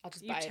it. I'll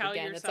just You buy it tell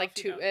again. It's yourself like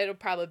you 2. don't. It'll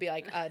probably be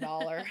like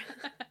 $1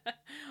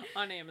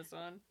 On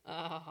Amazon.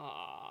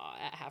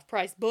 at half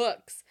price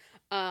books.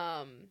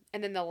 And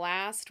then the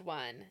last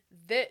one.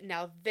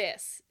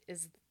 This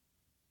is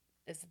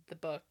the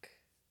book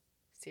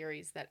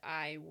series that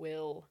I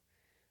will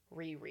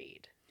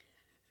reread.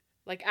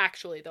 Like,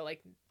 actually, though,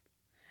 like...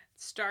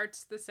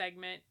 Starts the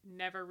segment,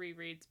 never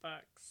rereads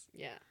books.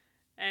 Yeah.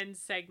 And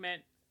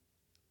segment,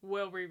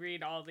 will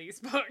reread all these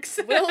books.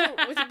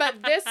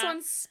 But this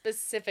one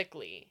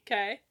specifically.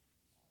 Okay.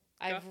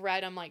 I've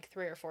read them like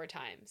 3 or 4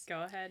 times.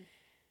 Go ahead.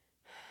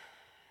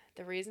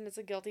 The reason it's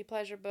a guilty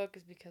pleasure book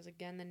is because,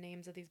 again, the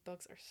names of these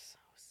books are so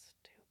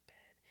stupid.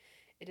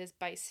 It is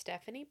by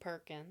Stephanie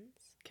Perkins.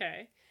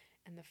 Okay.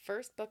 And the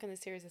first book in the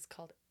series is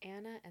called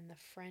Anna and the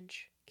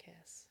French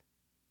Kiss.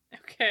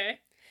 Okay.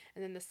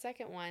 And then the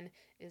second one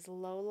is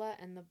Lola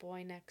and the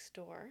Boy Next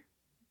Door.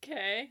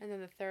 Okay. And then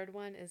the third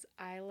one is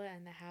Isla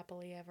and the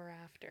Happily Ever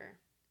After.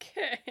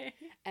 Okay.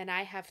 And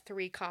I have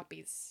 3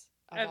 copies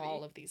of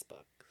all of these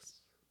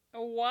books.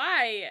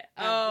 Why?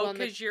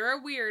 Because you're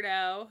a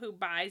weirdo who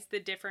buys the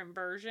different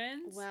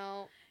versions?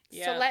 Well,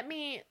 so let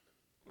me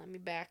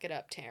back it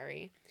up,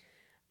 Terry.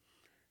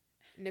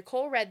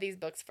 Nicole read these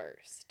books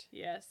first.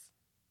 Yes.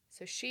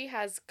 So she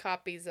has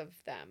copies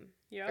of them.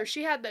 Yeah. Or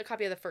she had the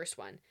copy of the first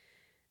one.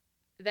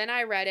 Then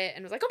I read it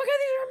and was like, oh my god,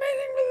 these are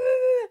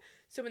amazing.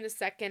 So when the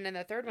second and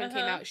the third one came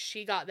out,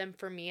 she got them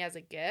for me as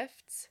a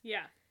gift.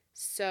 Yeah.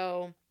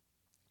 So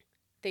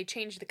they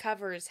changed the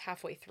covers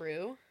halfway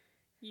through.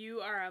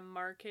 You are a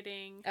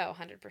marketing... Oh,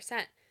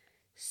 100%.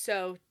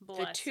 So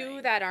blessing. The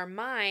 2 that are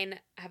mine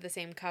have the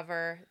same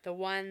cover. The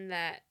one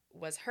that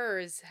was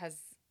hers has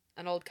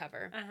an old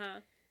cover.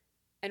 Uh-huh.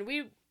 And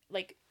we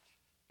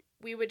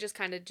would just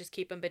kind of just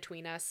keep them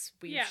between us.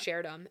 We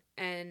shared them.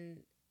 And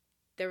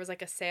there was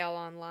like a sale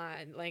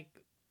online, like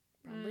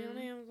probably on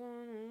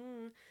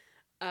Amazon,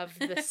 of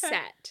the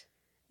set.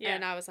 Yeah.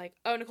 And I was like,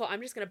 oh, Nicole,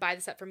 I'm just going to buy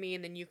the set for me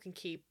and then you can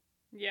keep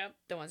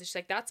the ones. And she's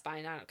like, that's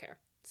fine. I don't care.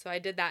 So I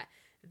did that.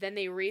 Then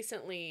they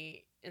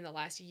recently, in the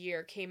last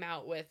year, came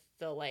out with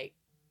the, like,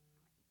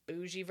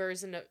 bougie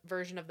version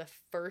of the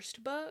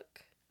first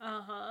book.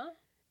 Uh-huh.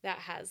 That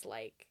has,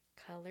 like,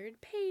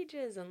 colored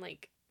pages and,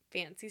 like,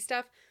 fancy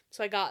stuff.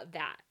 So I got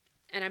that.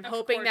 And I'm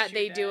hoping that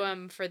they do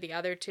them for the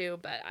other 2,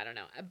 but I don't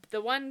know. The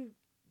one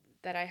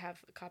that I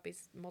have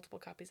multiple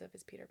copies of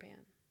is Peter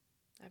Pan.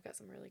 I've got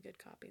some really good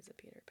copies of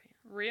Peter Pan.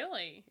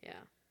 Really?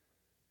 Yeah.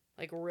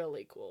 Like,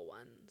 really cool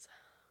ones.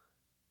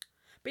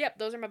 But yep,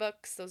 those are my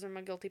books. Those are my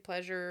guilty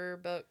pleasure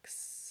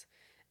books.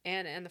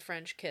 And The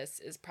French Kiss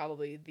is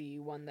probably the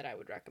one that I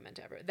would recommend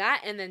to everyone.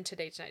 That and then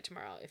Today, Tonight,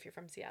 Tomorrow if you're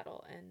from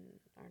Seattle and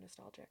are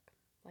nostalgic.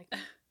 Like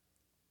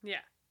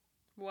yeah.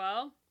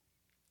 Well,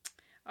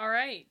 all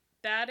right.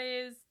 That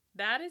is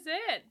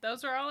it.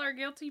 Those are all our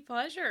guilty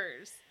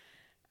pleasures.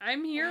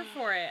 I'm here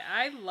for it.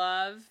 I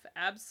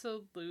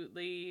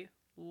absolutely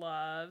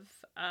love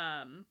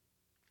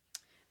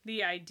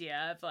the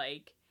idea of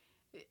like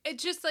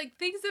it's just like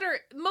things that are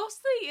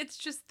mostly it's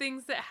just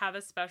things that have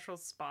a special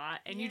spot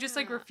and you just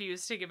like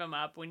refuse to give them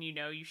up when you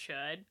know you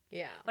should.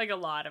 Yeah. Like a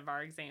lot of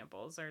our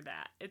examples are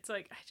that. It's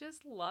like I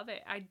just love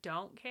it. I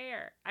don't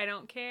care.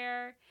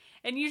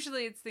 And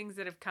usually it's things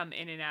that have come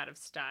in and out of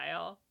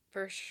style.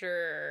 For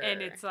sure.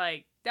 And it's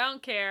like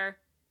don't care.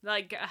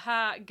 Like,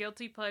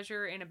 guilty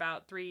pleasure in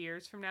about 3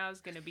 years from now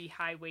is going to be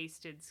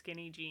high-waisted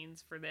skinny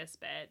jeans for this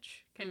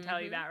bitch. Can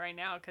tell you that right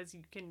now, because you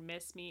can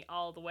miss me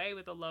all the way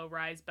with a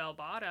low-rise bell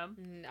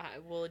bottom. I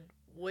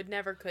would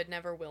never, could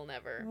never, will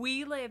never.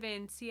 We live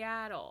in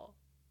Seattle.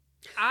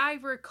 I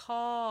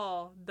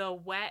recall the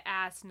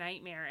wet-ass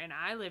nightmare, and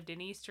I lived in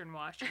Eastern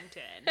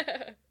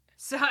Washington.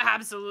 So,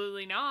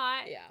 absolutely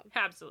not. Yeah.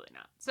 Absolutely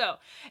not. So,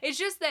 it's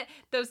just that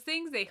those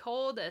things, they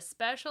hold a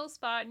special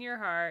spot in your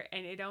heart,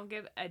 and they don't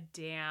give a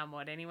damn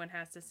what anyone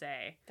has to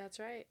say. That's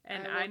right.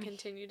 And I will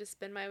continue to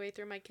spin my way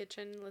through my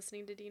kitchen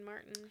listening to Dean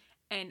Martin.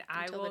 And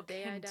I will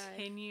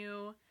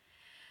continue...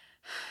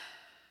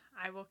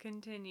 I will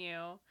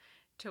continue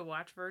to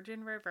watch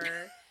Virgin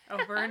River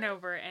over and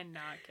over and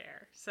not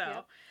care. So,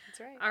 yep,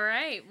 that's right. All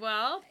right.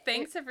 Well,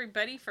 thanks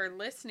everybody for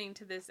listening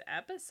to this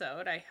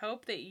episode. I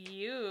hope that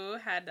you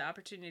had the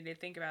opportunity to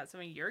think about some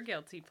of your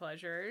guilty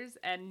pleasures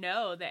and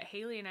know that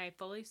Haley and I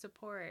fully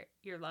support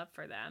your love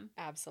for them.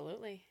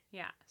 Absolutely.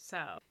 Yeah.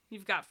 So,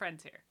 you've got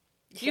friends here.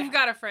 Yeah. You've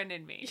got a friend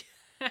in me.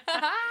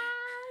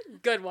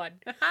 Good one.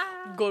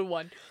 Good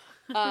one.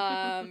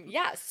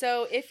 Yeah,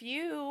 so if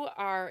you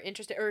are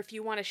interested or if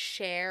you want to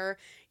share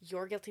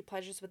your guilty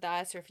pleasures with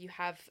us or if you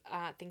have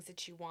things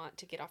that you want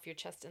to get off your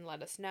chest and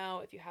let us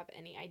know, if you have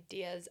any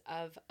ideas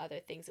of other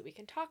things that we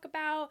can talk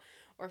about,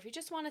 or if you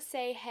just want to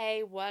say,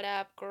 hey, what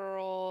up,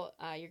 girl,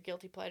 your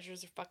guilty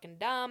pleasures are fucking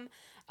dumb,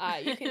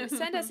 you can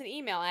send us an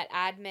email at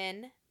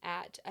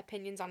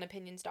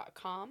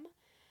admin@opinionsonopinions.com.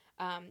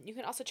 You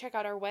can also check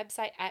out our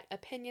website at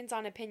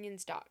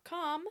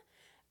opinionsonopinions.com.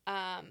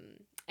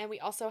 And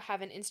we also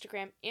have an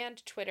Instagram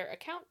and Twitter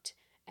account,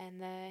 and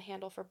the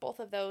handle for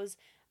both of those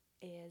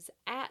is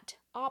at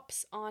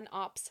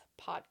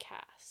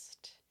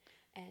OpsOnOpsPodcast.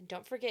 And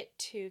don't forget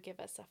to give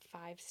us a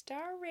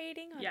 5-star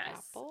rating on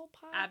Apple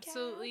Podcasts.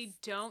 Absolutely,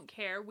 don't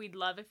care. We'd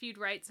love if you'd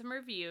write some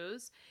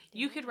reviews.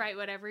 You could write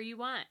whatever you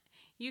want.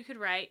 you could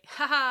write,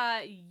 haha,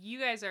 you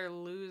guys are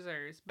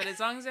losers. But as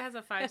long as it has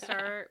a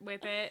 5-star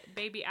with it,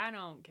 baby, I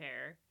don't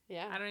care.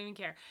 Yeah. I don't even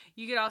care.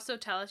 You could also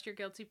tell us your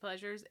guilty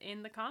pleasures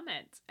in the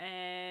comments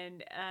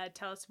and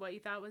tell us what you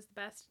thought was the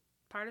best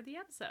part of the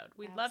episode.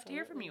 We'd love to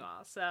hear from you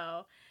all.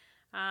 So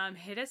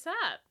hit us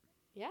up.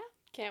 Yeah.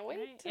 Can't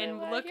wait to and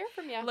hear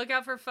from you. Look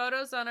out for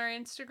photos on our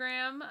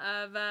Instagram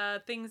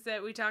of things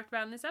that we talked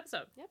about in this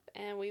episode. Yep.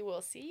 And we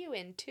will see you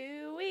in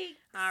 2 weeks.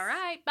 All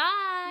right.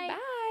 Bye.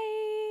 Bye.